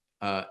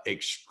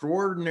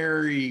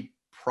extraordinary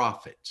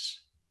profits.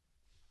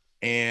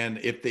 And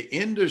if the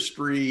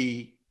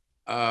industry,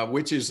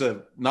 which is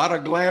not a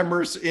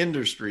glamorous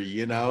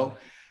industry,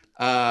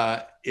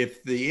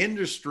 if the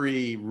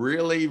industry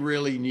really,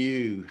 really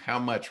knew how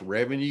much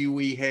revenue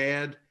we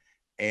had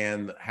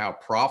and how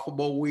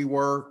profitable we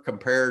were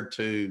compared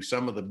to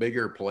some of the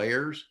bigger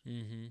players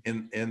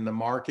in the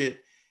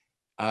market,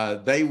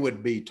 they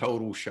would be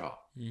total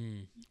shock.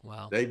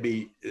 Wow. They'd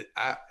be,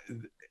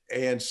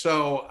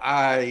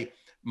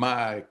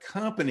 my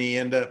company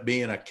ended up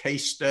being a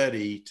case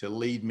study to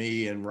lead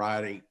me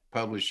in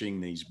publishing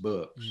these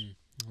books.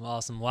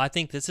 Awesome. Well, I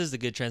think this is a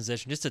good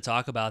transition just to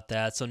talk about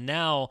that. So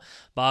now,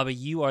 Bobby,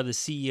 you are the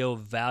CEO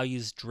of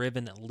Values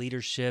Driven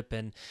Leadership,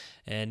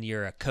 and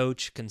you're a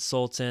coach,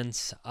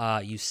 consultant.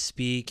 You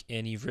speak,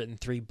 and you've written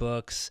 3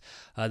 books.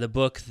 The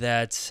book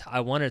that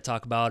I want to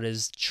talk about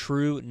is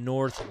True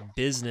North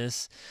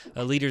Business: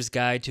 A Leader's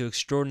Guide to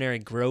Extraordinary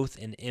Growth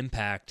and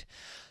Impact.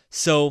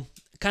 So,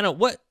 kind of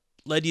what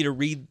led you to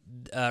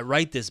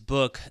write this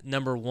book,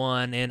 number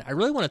one? And I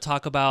really want to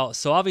talk about,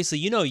 so obviously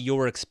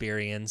your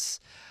experience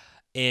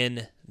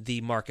in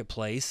the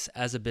marketplace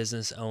as a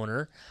business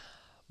owner,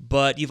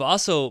 but you've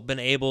also been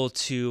able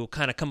to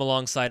kind of come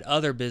alongside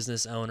other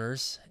business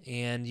owners,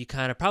 and you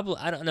kind of probably,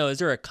 I don't know, is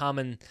there a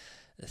common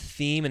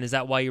theme, and is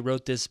that why you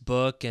wrote this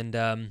book? And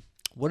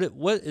what are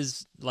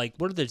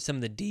some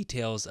of the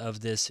details of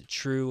this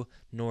True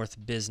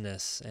North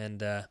business,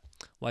 and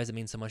why does it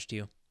mean so much to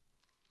you?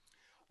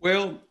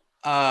 Well,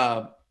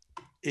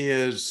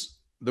 is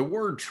the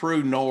word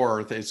true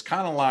north, it's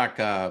kind of like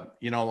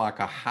like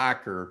a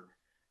hiker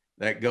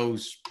that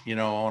goes,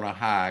 on a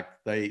hike.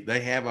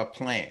 They have a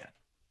plan.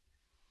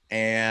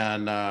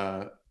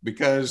 And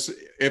because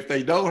if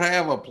they don't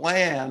have a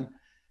plan,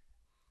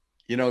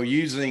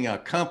 using a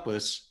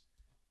compass,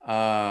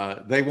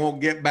 they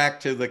won't get back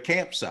to the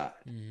campsite.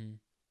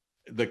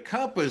 The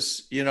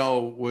compass,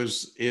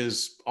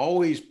 is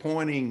always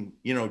pointing,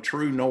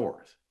 true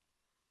north.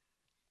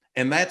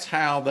 And that's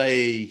how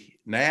they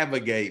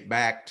navigate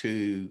back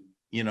to,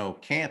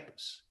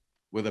 campus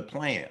with a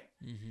plan.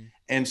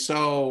 And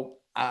so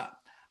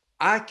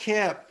I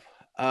kept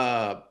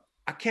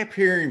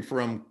hearing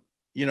from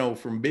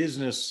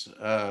business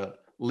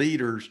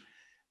leaders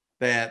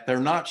that they're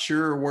not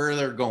sure where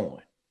they're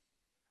going,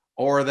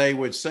 or they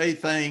would say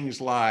things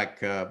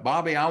like,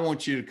 Bobby, I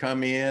want you to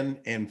come in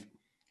and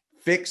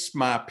fix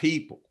my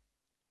people.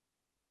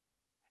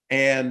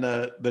 And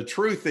the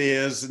truth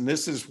is, and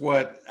this is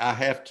what I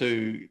have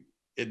to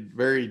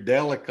very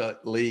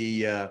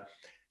delicately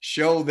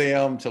show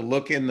them, to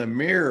look in the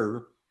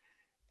mirror,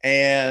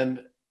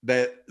 and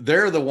that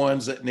they're the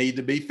ones that need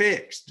to be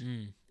fixed.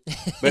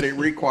 But it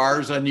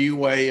requires a new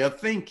way of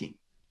thinking.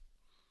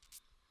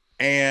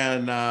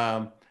 And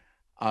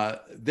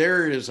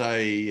there is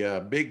a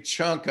big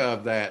chunk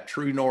of that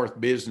True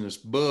North business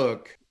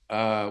book.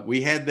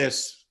 We had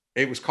this,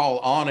 it was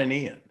called On and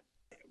In.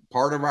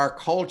 Part of our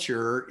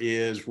culture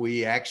is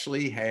we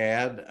actually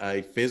had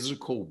a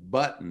physical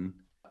button,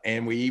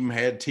 and we even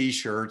had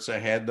t-shirts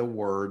that had the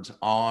words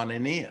on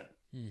and in.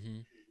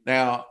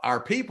 Now, our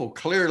people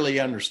clearly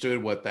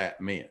understood what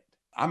that meant.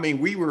 I mean,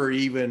 we were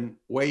even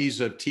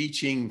ways of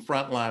teaching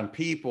frontline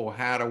people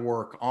how to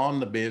work on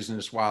the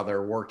business while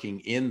they're working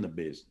in the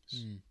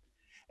business.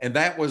 And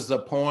that was the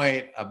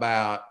point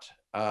about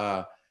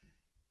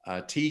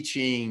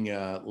teaching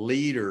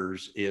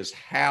leaders, is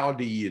how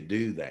do you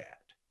do that?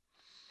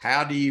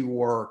 How do you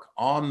work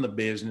on the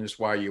business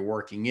while you're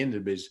working in the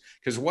business?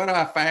 Because what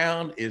I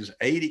found is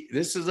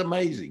this is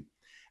amazing,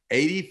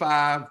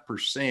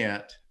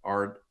 85%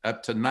 or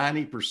up to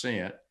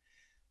 90%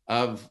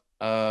 of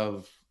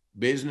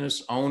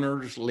business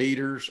owners,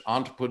 leaders,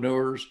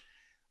 entrepreneurs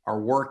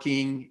are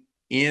working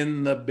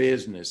in the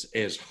business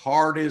as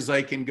hard as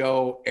they can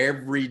go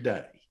every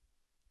day.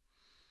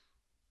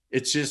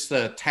 It's just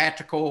the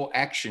tactical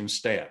action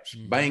steps,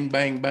 Mm-hmm. bang,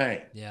 bang,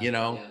 bang, Yeah. you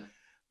know,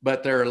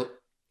 but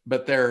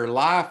their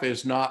life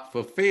is not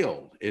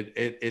fulfilled.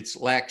 It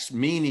lacks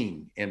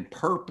meaning and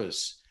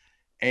purpose.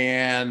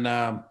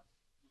 And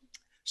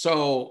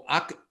so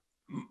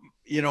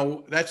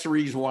that's the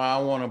reason why I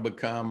want to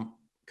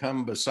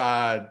come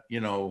beside,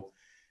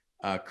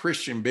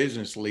 Christian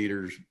business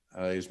leaders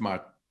is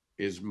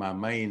my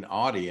main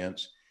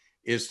audience,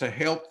 is to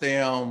help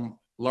them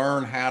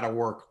learn how to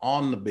work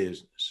on the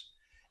business.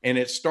 And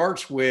it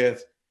starts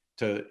with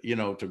to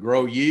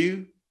grow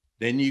you,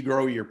 then you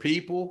grow your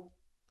people,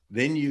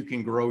 then you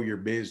can grow your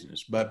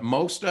business. But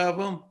most of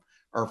them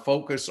are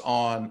focused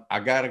on, I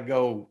got to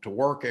go to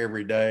work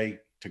every day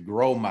to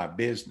grow my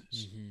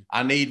business. Mm-hmm.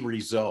 I need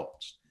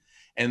results.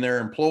 And their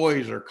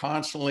employees are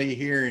constantly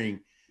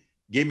hearing,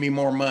 give me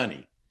more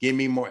money, give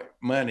me more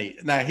money.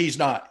 Now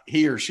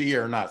he or she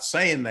are not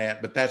saying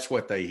that, but that's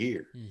what they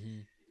hear. Mm-hmm.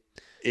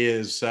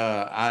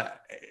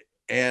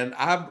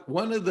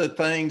 One of the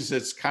things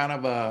that's kind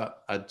of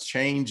a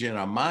change in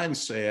a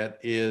mindset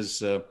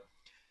is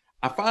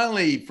I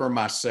finally, for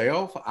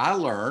myself, I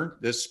learned,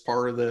 this is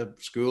part of the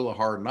School of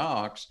Hard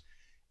Knocks,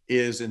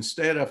 is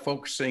instead of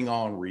focusing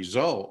on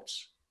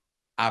results,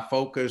 I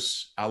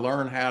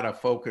learned how to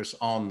focus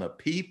on the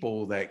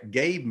people that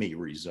gave me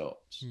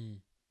results. Mm.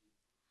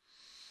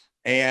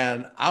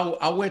 And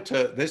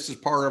this is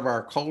part of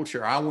our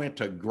culture. I went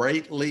to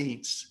great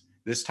lengths.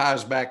 This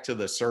ties back to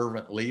the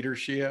servant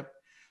leadership.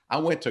 I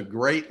went to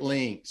great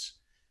lengths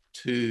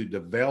to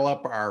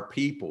develop our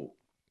people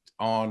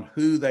on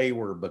who they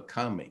were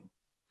becoming.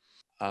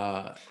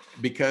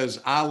 Because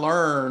I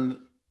learned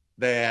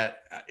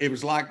that it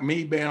was like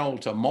me being able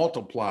to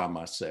multiply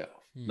myself,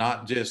 Mm-hmm.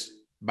 not just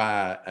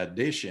by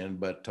addition,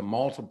 but to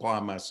multiply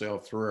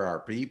myself through our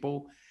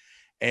people.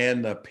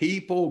 And the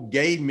people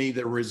gave me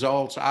the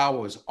results I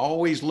was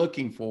always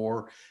looking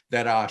for,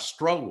 that I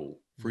struggled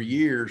for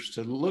years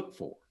to look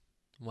for.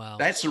 Wow.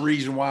 That's the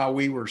reason why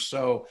we were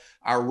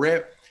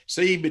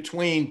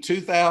between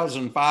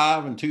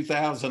 2005 and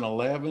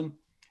 2011,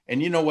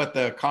 and you know what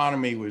the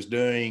economy was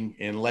doing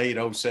in late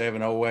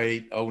 07,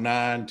 08,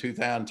 09,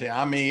 2010.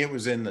 I mean, it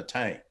was in the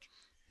tank.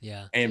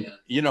 Yeah. And,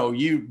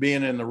 you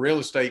being in the real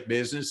estate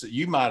business,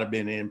 you might have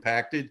been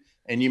impacted,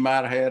 and you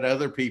might have had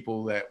other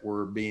people that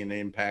were being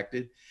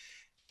impacted.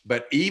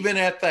 But even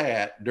at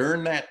that,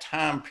 during that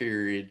time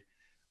period,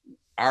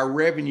 our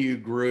revenue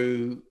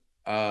grew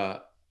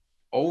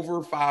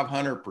over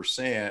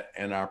 500%,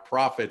 and our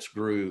profits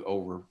grew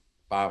over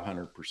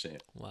 500%.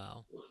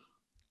 Wow.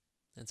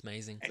 That's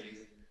amazing.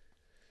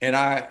 And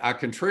I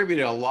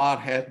contributed a lot,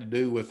 had to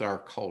do with our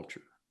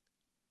culture.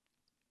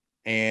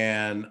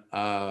 And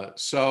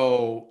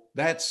so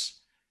that's,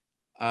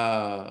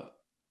 I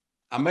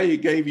may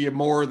have gave you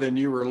more than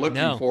you were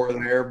looking for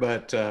there,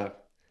 but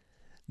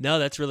no,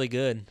 that's really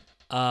good.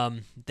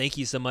 Thank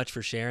you so much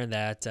for sharing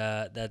that.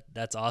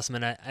 That's awesome.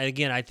 And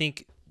I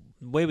think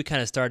the way we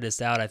kind of started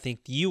this out, I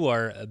think you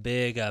are a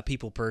big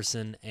people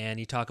person,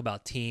 and you talk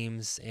about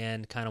teams,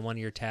 and kind of one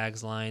of your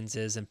taglines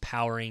is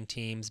empowering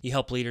teams. You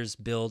help leaders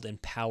build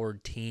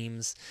empowered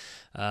teams.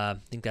 I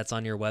think that's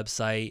on your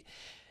website.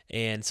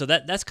 And so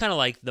that's kind of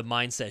like the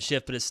mindset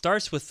shift, but it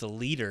starts with the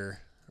leader.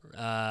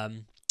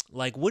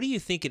 What do you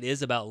think it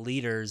is about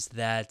leaders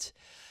that,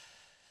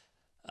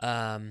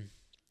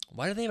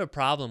 why do they have a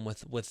problem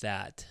with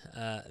that,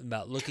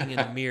 about looking in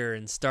the mirror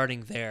and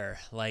starting there?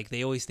 Like,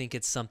 they always think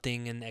it's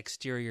an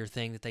exterior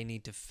thing that they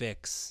need to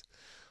fix.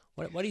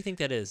 What do you think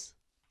that is?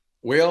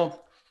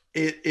 Well,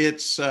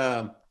 it's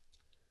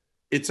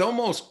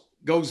almost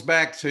goes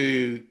back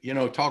to,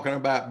 talking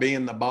about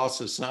being the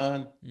boss's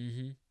son.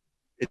 Mm-hmm.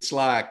 It's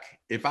like,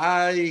 if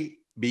I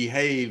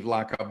behave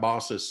like a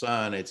boss's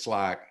son, it's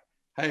like,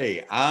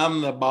 hey,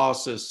 I'm the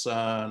boss's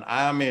son.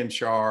 I'm in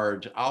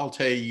charge. I'll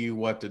tell you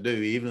what to do,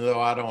 even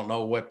though I don't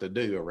know what to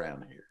do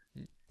around here.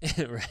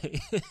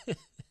 Right.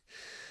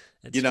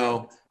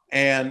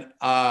 And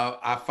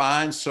I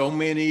find so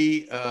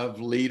many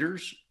of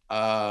leaders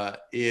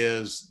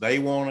is they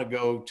want to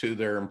go to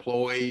their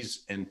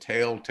employees and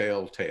tell,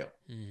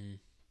 mm-hmm.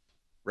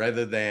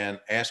 rather than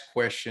ask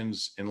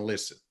questions and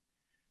listen.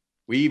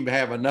 We even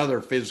have another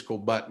physical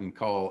button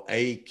called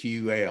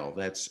AQL.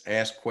 That's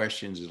ask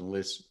questions and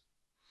listen.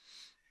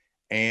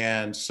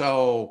 And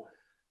so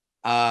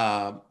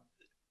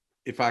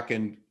if I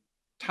can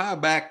tie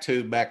back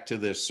to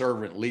this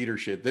servant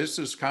leadership, this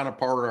is kind of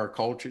part of our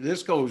culture.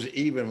 This goes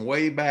even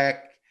way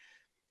back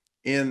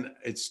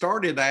it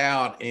started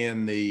out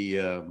in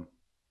the,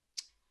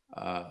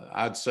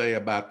 I'd say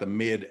about the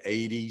mid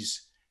 80s,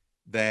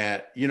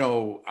 that,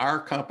 our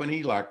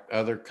company, like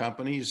other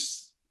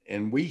companies,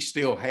 and we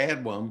still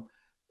had one,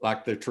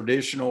 like the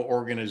traditional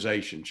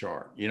organization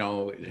chart.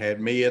 It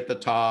had me at the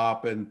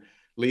top and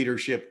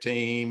leadership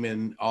team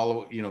and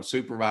all of,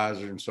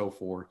 supervisor and so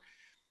forth,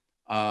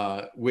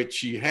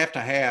 which you have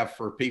to have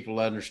for people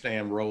to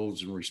understand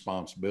roles and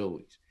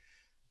responsibilities.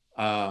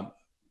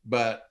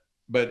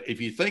 But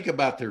if you think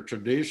about their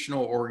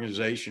traditional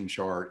organization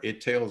chart,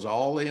 it tells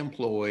all the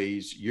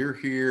employees, you're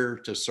here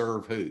to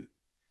serve who?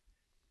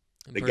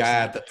 The the person guy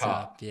at at the the top.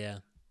 top. Yeah.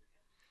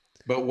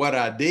 But what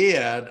I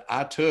did,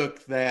 I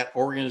took that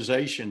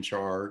organization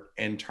chart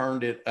and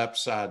turned it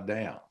upside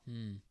down.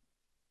 Mm.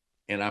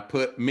 And I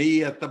put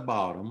me at the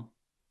bottom.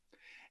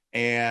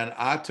 And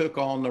I took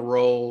on the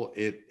role.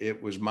 It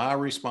was my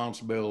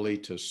responsibility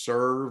to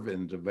serve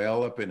and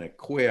develop and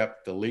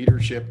equip the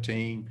leadership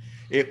team.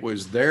 It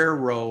was their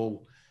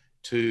role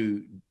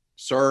to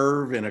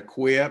serve and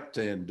equip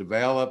and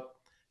develop,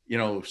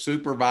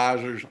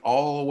 supervisors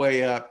all the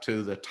way up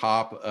to the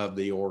top of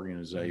the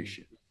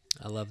organization.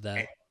 I love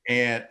that.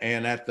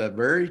 And at the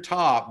very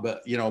top,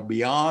 but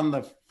beyond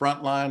the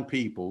frontline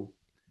people,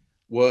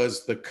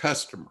 was the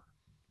customer.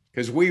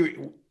 Because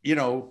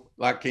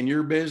like in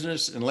your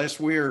business, unless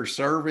we are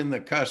serving the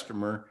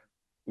customer,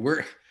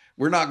 we're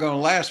not going to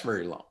last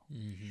very long.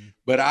 Mm-hmm.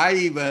 But I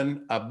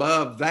even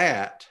above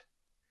that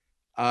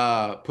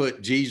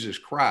put Jesus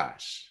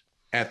Christ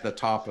at the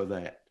top of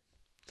that.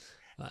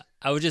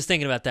 I was just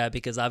thinking about that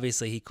because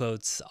obviously he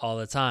quotes all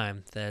the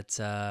time that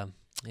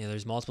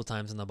there's multiple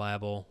times in the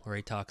Bible where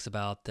he talks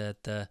about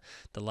that the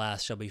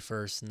last shall be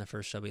first and the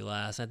first shall be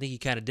last. I think he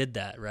kind of did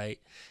that, right,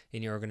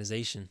 in your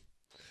organization.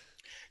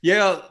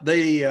 Yeah,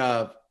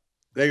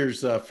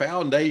 there's a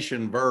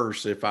foundation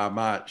verse, if I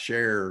might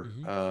share,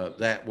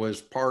 that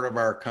was part of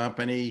our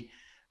company.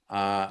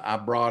 I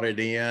brought it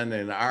in,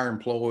 and our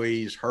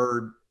employees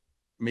heard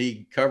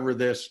me cover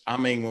this. I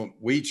mean,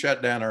 we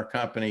shut down our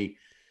company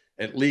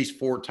at least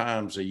 4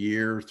 times a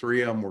year.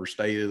 3 of them were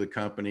state of the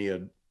company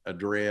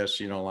address,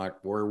 like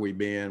where we've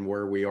been,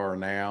 where we are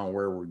now,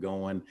 where we're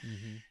going.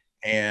 Mm-hmm.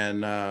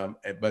 And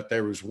but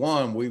there was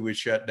one we would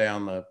shut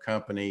down the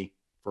company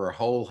for a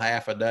whole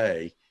half a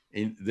day.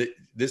 And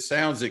this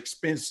sounds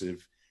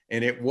expensive,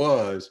 and it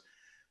was,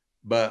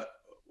 but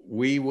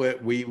we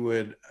would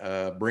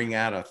bring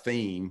out a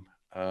theme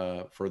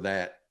for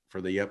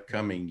the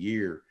upcoming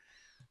year.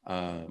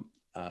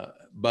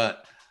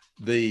 But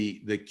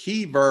the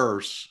key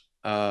verse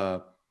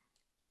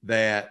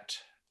that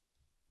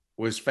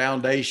was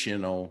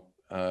foundational,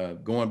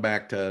 going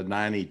back to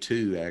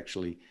 92,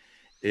 actually,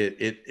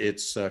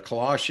 it's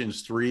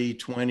Colossians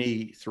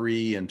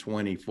 3:23 and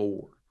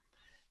 24.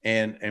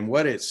 And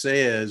what it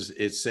says,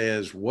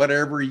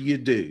 whatever you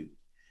do.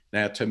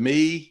 Now, to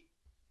me,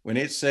 when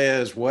it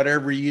says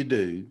whatever you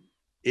do,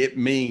 it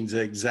means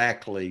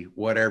exactly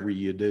whatever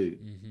you do.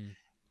 Mm-hmm.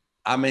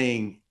 I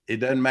mean,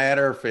 it doesn't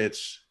matter if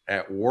it's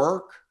at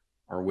work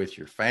or with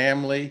your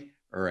family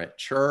or at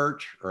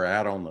church or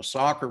out on the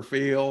soccer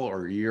field,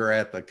 or you're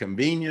at the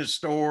convenience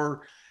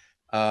store,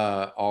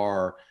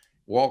 or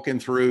walking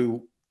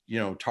through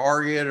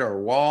Target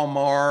or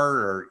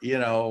Walmart or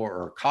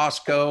or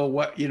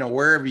Costco,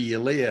 wherever you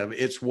live.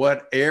 It's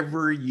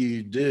whatever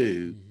you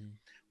do,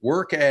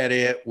 work at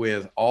it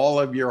with all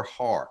of your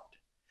heart.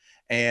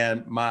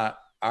 And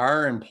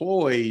our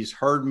employees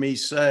heard me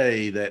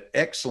say that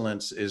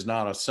excellence is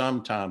not a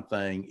sometime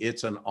thing,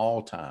 it's an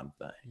all-time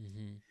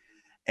thing.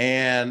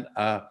 And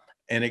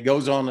it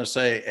goes on to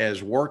say,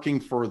 as working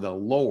for the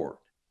Lord.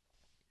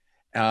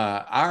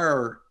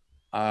 Our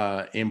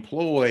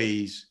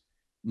employees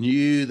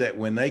knew that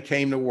when they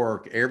came to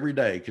work every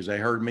day, because they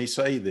heard me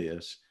say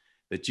this,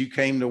 that you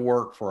came to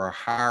work for a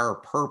higher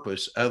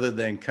purpose other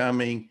than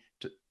coming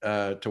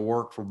to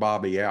work for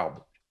Bobby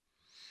Albert.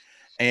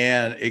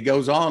 And it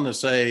goes on to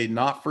say,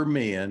 not for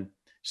men,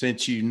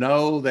 since you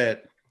know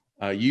that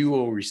you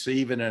will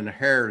receive an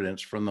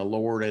inheritance from the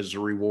Lord as a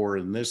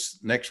reward. And this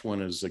next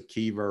one is the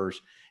key verse.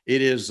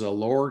 It is the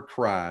Lord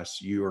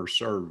Christ you are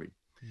serving.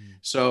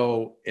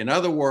 So in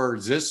other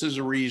words, this is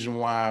the reason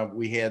why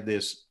we had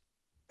this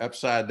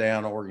upside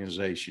down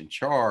organization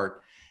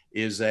chart,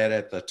 is that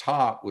at the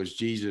top was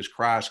Jesus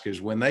Christ.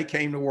 Because when they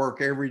came to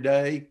work every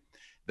day,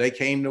 they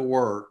came to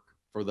work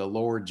for the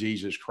Lord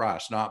Jesus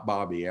Christ, not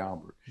Bobby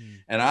Albert.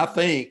 And I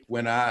think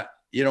when I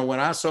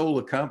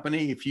sold a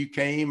company, if you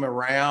came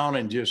around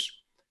and just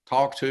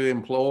talked to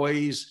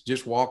employees,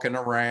 just walking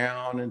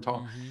around and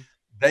talk,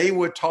 they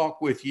would talk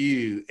with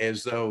you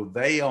as though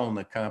they own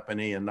the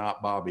company and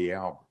not Bobby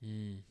Albert.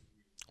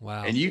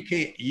 Wow. And you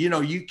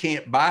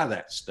can't buy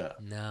that stuff.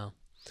 No.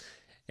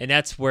 And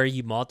that's where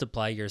you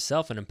multiply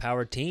yourself and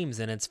empower teams,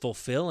 and it's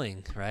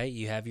fulfilling, right?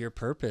 You have your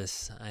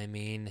purpose. I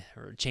mean,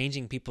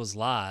 changing people's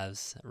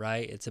lives,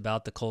 right? It's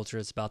about the culture,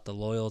 it's about the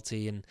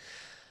loyalty,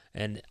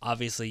 and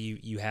obviously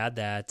you had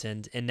that,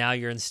 and now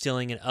you're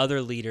instilling in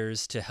other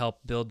leaders to help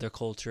build their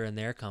culture in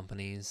their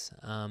companies.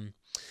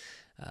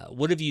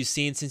 What have you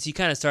seen since you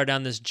kind of started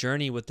down this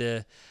journey with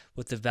the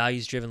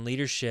values-driven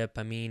leadership?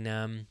 I mean,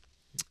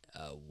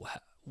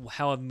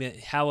 how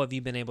have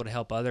you been able to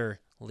help other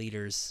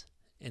leaders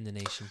in the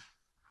nation?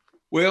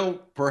 Well,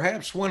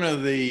 perhaps one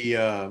of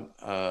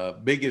the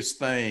biggest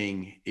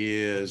thing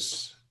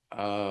is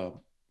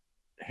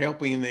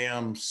helping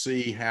them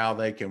see how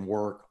they can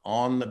work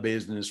on the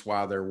business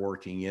while they're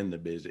working in the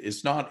business.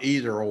 It's not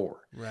either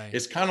or. Right.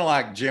 It's kind of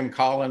like Jim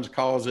Collins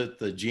calls it,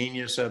 the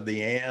genius of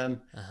the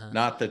and,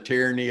 not the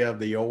tyranny of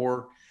the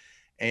or.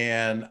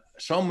 And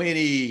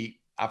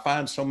I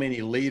find so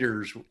many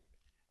leaders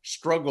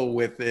struggle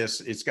with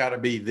this. It's got to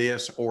be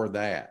this or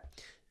that.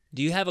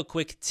 Do you have a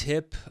quick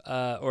tip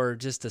or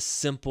just a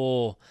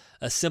simple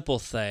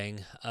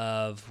thing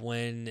of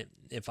when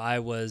if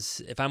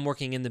I'm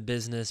working in the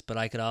business, but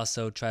I could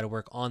also try to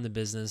work on the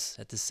business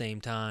at the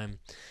same time?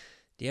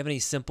 Do you have any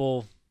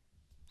simple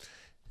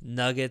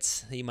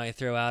nuggets that you might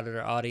throw out at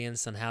our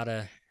audience on how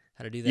to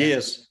do that?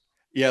 Yes.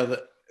 Yeah.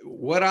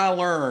 What I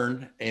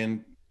learned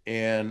and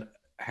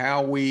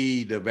how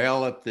we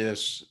develop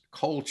this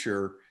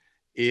culture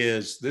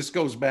is this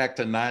goes back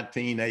to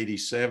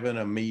 1987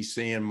 of me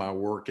seeing my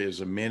work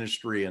as a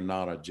ministry and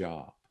not a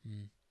job.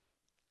 Mm.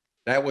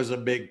 That was a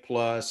big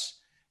plus.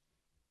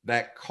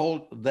 That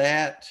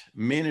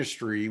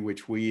ministry,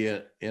 which we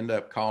end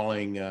up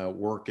calling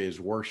work as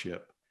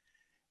worship,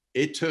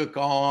 it took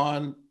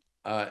on.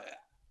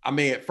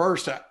 At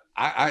first, it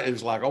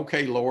was like,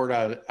 okay,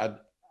 Lord,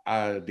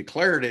 I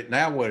declared it.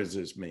 Now, what does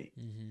this mean?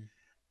 Mm-hmm.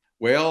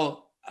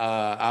 Well,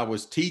 I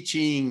was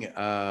teaching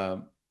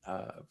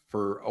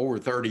for over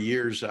 30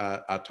 years.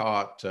 I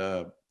taught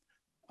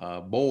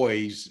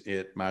boys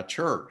at my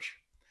church.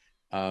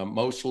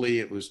 Mostly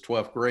it was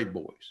 12th grade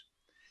boys.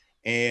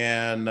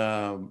 And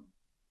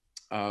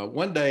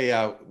one day,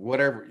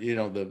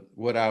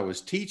 what I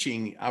was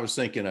teaching, I was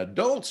thinking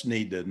adults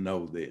need to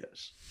know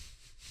this.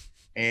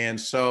 And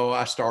so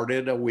I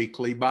started a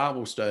weekly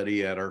Bible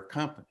study at our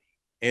company.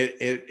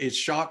 It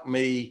shocked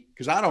me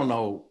because I don't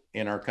know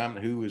in our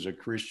company who was a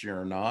Christian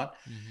or not,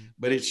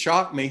 but it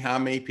shocked me how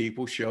many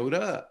people showed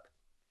up.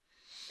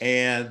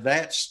 And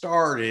that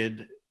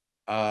started,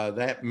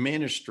 that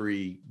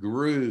ministry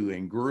grew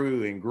and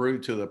grew and grew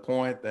to the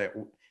point that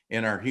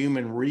in our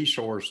human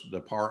resource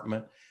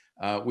department,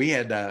 we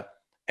had to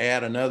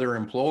add another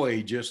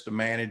employee just to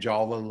manage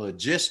all the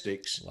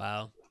logistics.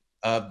 Wow.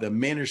 Of the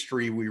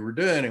ministry we were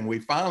doing. And we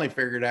finally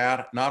figured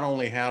out not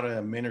only how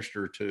to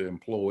minister to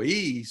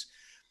employees,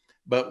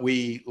 but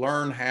we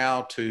learned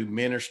how to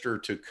minister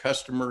to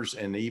customers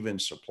and even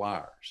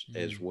suppliers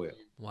as well.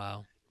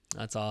 Wow.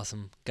 That's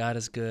awesome. God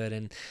is good.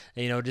 And,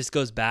 it just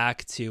goes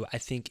back to, I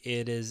think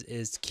it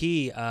is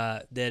key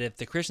that if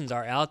the Christians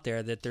are out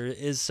there, that there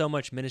is so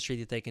much ministry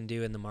that they can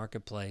do in the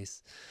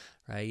marketplace,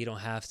 right? You don't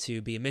have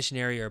to be a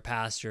missionary or a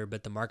pastor,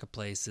 but the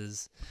marketplace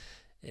is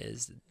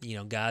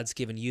God's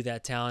given you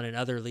that talent and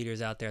other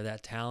leaders out there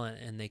that talent,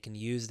 and they can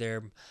use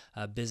their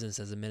business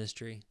as a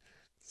ministry.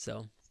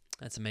 So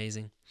that's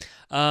amazing.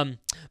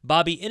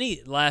 Bobby,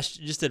 any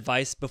last just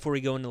advice before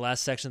we go into the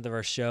last section of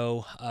our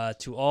show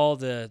to all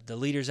the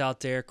leaders out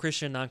there,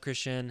 Christian,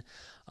 non-Christian,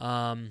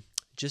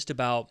 just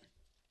about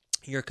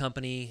your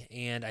company?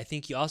 And I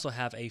think you also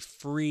have a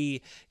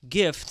free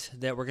gift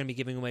that we're going to be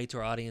giving away to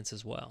our audience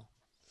as well.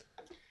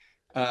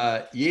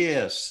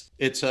 Yes,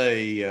 it's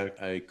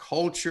a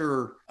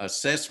culture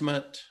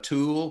assessment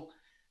tool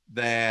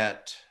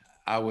that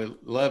I would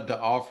love to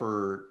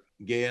offer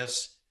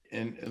guests.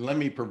 And let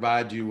me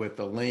provide you with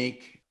the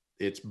link.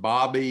 It's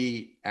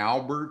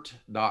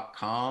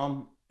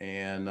bobbyalbert.com.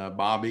 And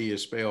Bobby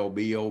is spelled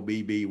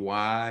Bobby.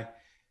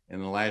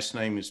 And the last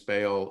name is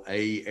spelled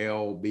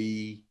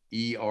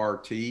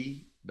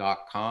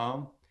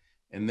ALBERT.com.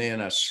 And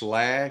then a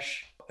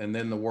slash, and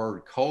then the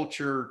word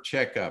culture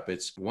checkup.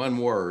 It's one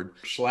word,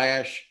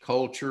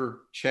 /culture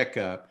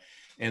checkup.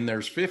 And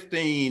there's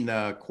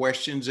 15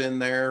 questions in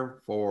there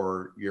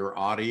for your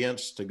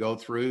audience to go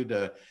through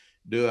to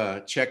do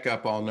a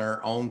checkup on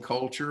their own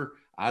culture.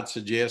 I'd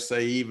suggest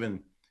they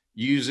even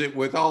use it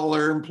with all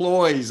their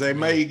employees. They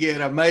may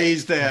get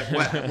amazed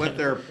at what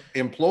their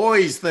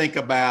employees think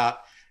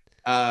about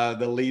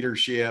the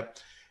leadership.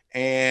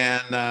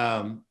 And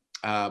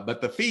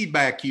but the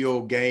feedback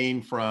you'll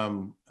gain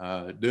from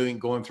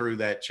going through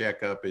that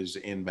checkup is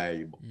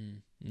invaluable.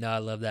 No, I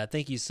love that.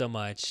 Thank you so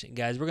much.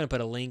 Guys, we're going to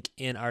put a link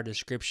in our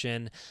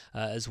description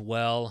as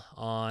well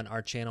on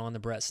our channel, on the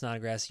Brett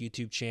Snodgrass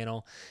YouTube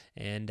channel.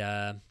 And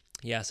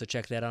so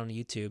check that out on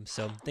YouTube.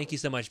 So thank you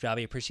so much,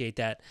 Bobby. Appreciate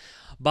that.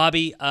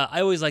 Bobby, I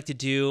always like to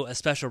do a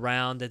special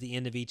round at the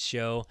end of each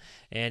show.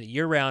 And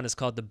your round is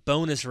called the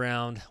bonus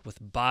round with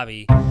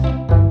Bobby.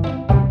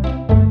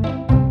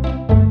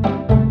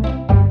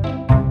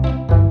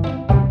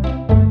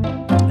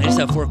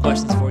 Have 4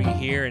 questions for you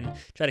here, and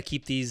try to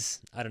keep these,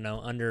 I don't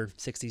know, under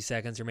 60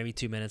 seconds or maybe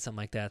 2 minutes, something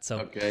like that. So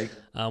okay.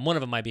 One of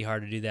them might be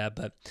hard to do that,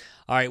 but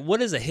all right.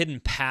 What is a hidden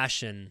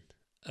passion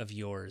of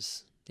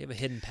yours? Do you have a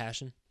hidden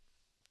passion?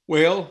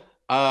 Well,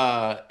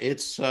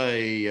 it's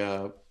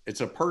a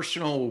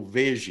personal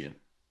vision,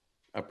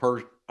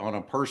 on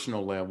a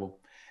personal level,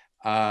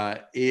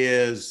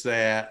 is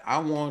that I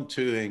want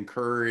to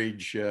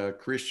encourage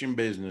Christian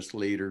business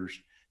leaders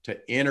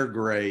to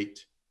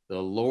integrate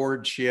the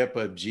lordship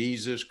of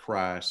Jesus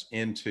Christ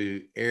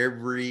into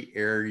every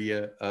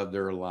area of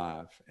their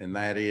life. And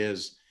that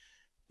is,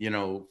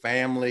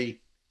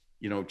 family,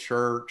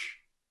 church,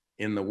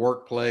 in the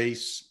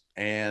workplace,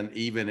 and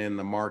even in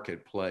the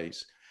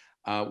marketplace.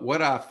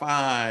 What I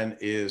find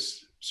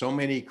is so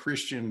many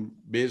Christian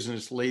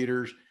business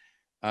leaders,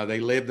 they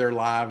live their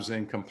lives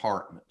in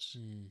compartments.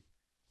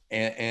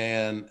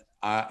 And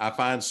I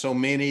find so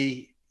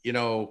many,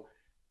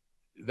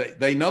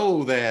 they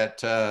know that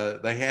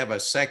they have a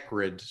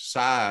sacred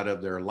side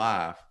of their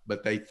life,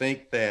 but they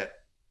think that,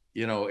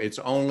 it's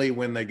only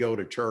when they go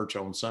to church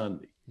on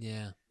Sunday.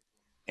 Yeah.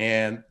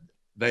 And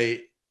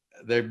there's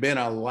been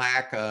a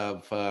lack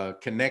of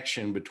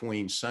connection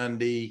between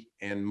Sunday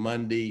and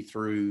Monday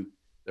through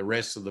the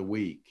rest of the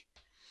week.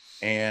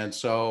 And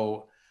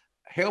so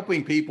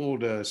helping people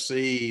to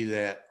see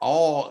that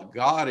all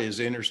God is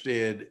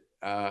interested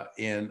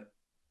in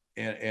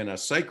a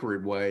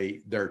sacred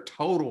way, their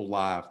total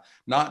life,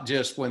 not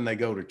just when they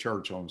go to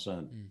church on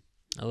Sunday.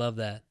 I love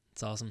that.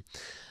 It's awesome.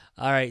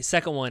 All right,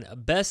 second one,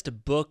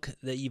 best book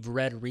that you've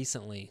read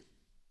recently.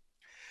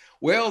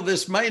 Well,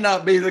 this may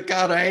not be the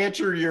kind of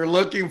answer you're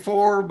looking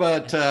for,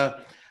 but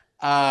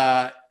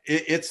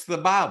it's the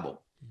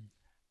Bible.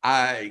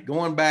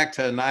 Going back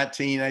to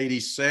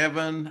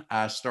 1987,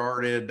 I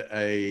started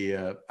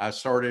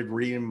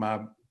reading my,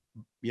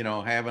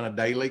 having a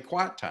daily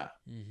quiet time.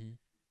 Mm-hmm.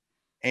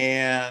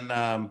 And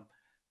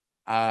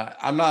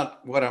I'm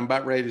not, what I'm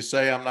about ready to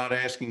say, I'm not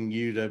asking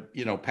you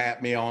to,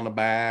 pat me on the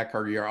back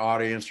or your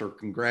audience or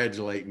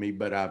congratulate me,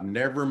 but I've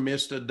never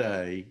missed a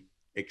day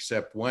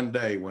except one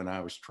day when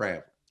I was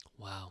traveling.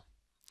 Wow.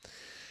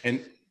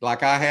 And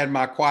like I had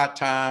my quiet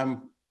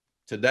time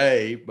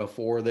today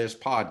before this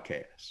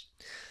podcast.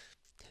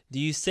 Do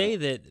you say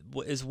that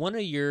is one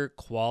of your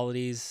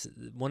qualities,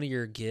 one of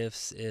your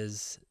gifts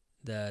is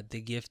the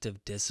gift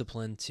of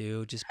discipline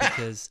too? Just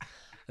because,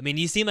 I mean,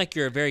 you seem like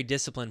you're a very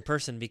disciplined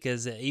person,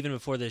 because even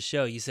before this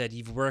show, you said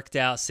you've worked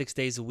out 6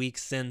 days a week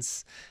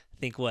since, I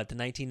think, the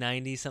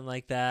 1990s, something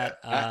like that.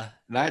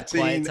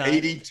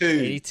 1982.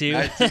 82.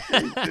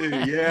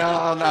 1982.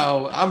 Yeah,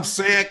 no, I'm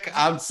sick.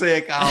 I'll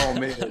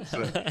admit it.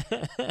 So.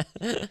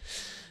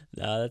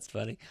 No, that's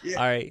funny. Yeah.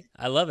 All right.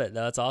 I love it.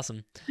 No, that's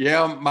awesome.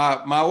 Yeah.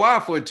 My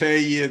wife would tell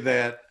you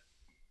that.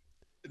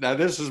 Now,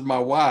 this is my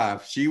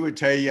wife. She would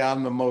tell you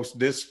I'm the most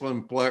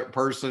disciplined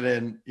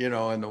person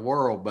in the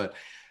world. But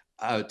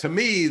to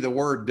me, the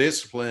word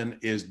discipline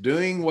is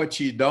doing what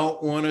you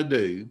don't want to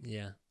do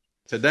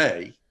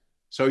today,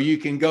 so you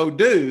can go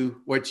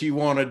do what you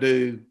want to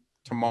do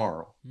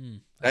tomorrow.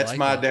 That's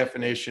my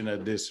definition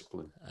of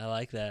discipline. I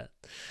like that.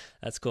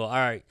 That's cool. All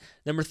right.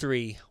 Number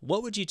 3,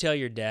 what would you tell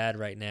your dad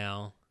right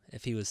now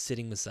if he was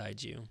sitting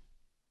beside you?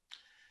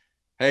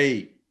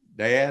 Hey,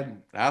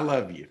 Dad, I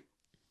love you.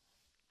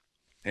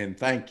 And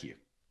thank you.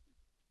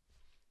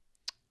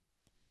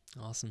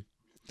 Awesome.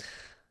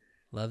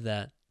 Love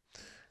that.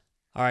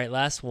 All right,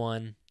 last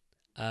one.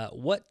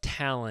 What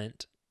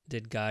talent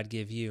did God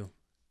give you?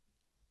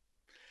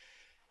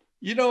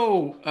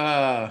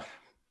 That's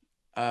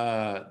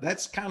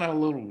kind of a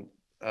little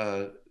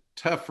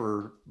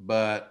tougher,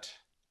 but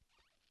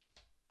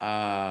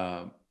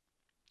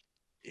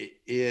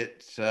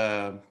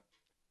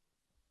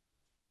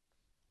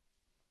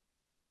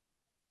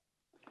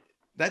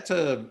that's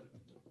a,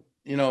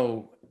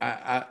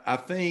 I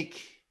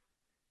think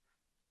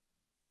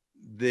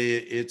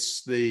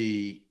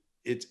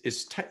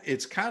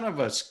it's kind of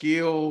a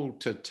skill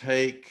to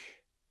take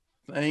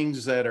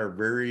things that are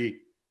very,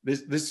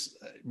 this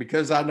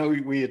because I know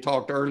we had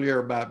talked earlier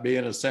about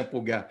being a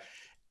simple guy.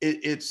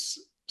 It's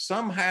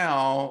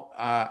somehow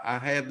I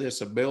have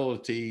this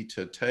ability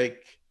to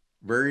take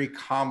very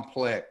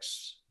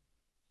complex,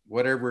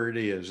 whatever it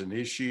is, an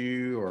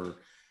issue or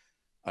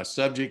a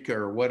subject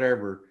or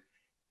whatever,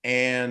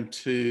 and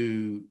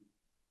to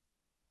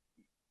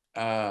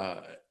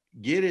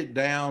get it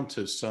down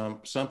to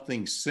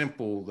something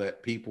simple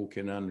that people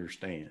can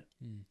understand.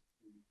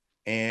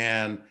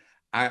 And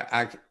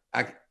I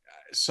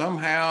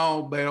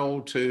somehow be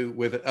able to,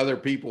 with other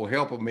people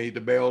helping me, to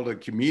be able to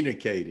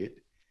communicate it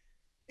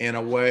in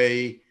a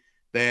way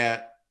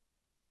that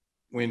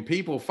when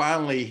people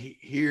finally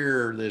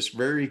hear this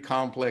very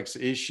complex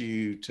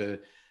issue,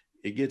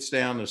 it gets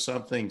down to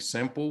something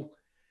simple.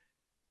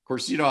 Of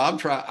course,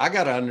 I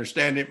got to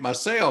understand it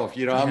myself.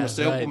 I'm a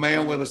simple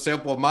man with a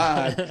simple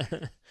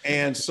mind.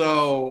 And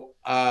so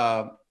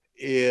I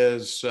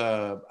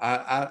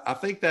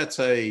think that's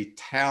a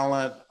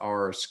talent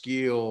or a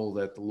skill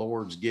that the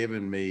Lord's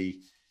given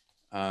me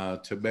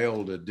to be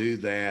able to do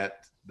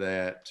that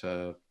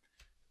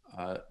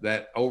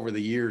over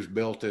the years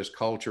built this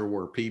culture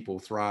where people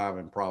thrive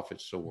and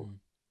profits soar.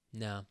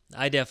 No,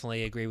 I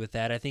definitely agree with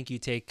that. I think you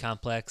take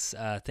complex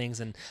things,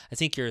 and I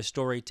think you're a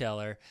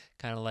storyteller,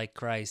 kind of like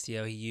Christ. He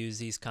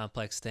used these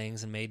complex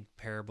things and made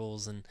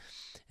parables, and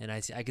I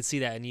could see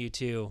that in you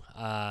too.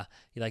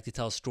 You like to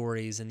tell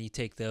stories, and you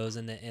take those,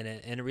 and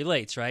it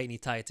relates, right? And you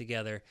tie it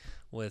together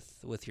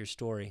with your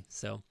story.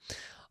 So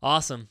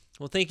awesome.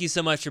 Well, thank you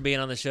so much for being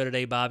on the show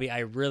today, Bobby. I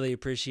really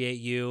appreciate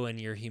you and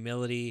your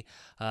humility.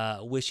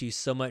 Wish you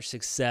so much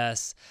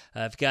success.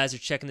 If you guys are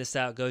checking this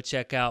out, go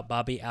check out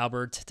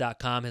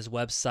bobbyalbert.com, his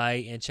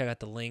website, and check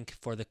out the link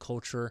for the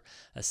culture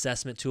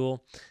assessment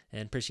tool.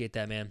 And appreciate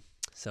that, man.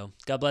 So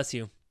God bless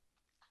you.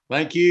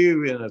 Thank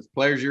you. And it's a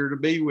pleasure to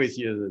be with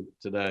you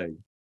today.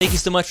 Thank you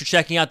so much for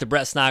checking out the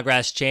Brett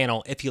Snodgrass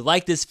channel. If you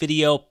like this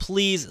video,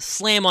 please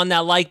slam on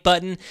that like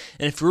button.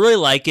 And if you really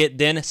like it,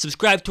 then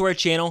subscribe to our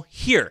channel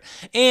here.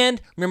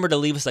 And remember to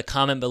leave us a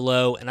comment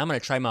below, and I'm going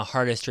to try my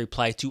hardest to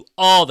reply to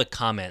all the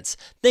comments.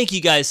 Thank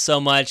you guys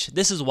so much.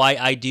 This is why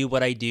I do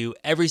what I do.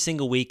 Every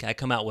single week, I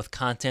come out with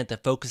content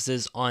that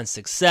focuses on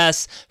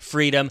success,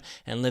 freedom,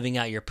 and living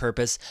out your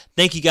purpose.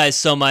 Thank you guys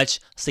so much.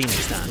 See you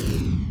next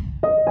time.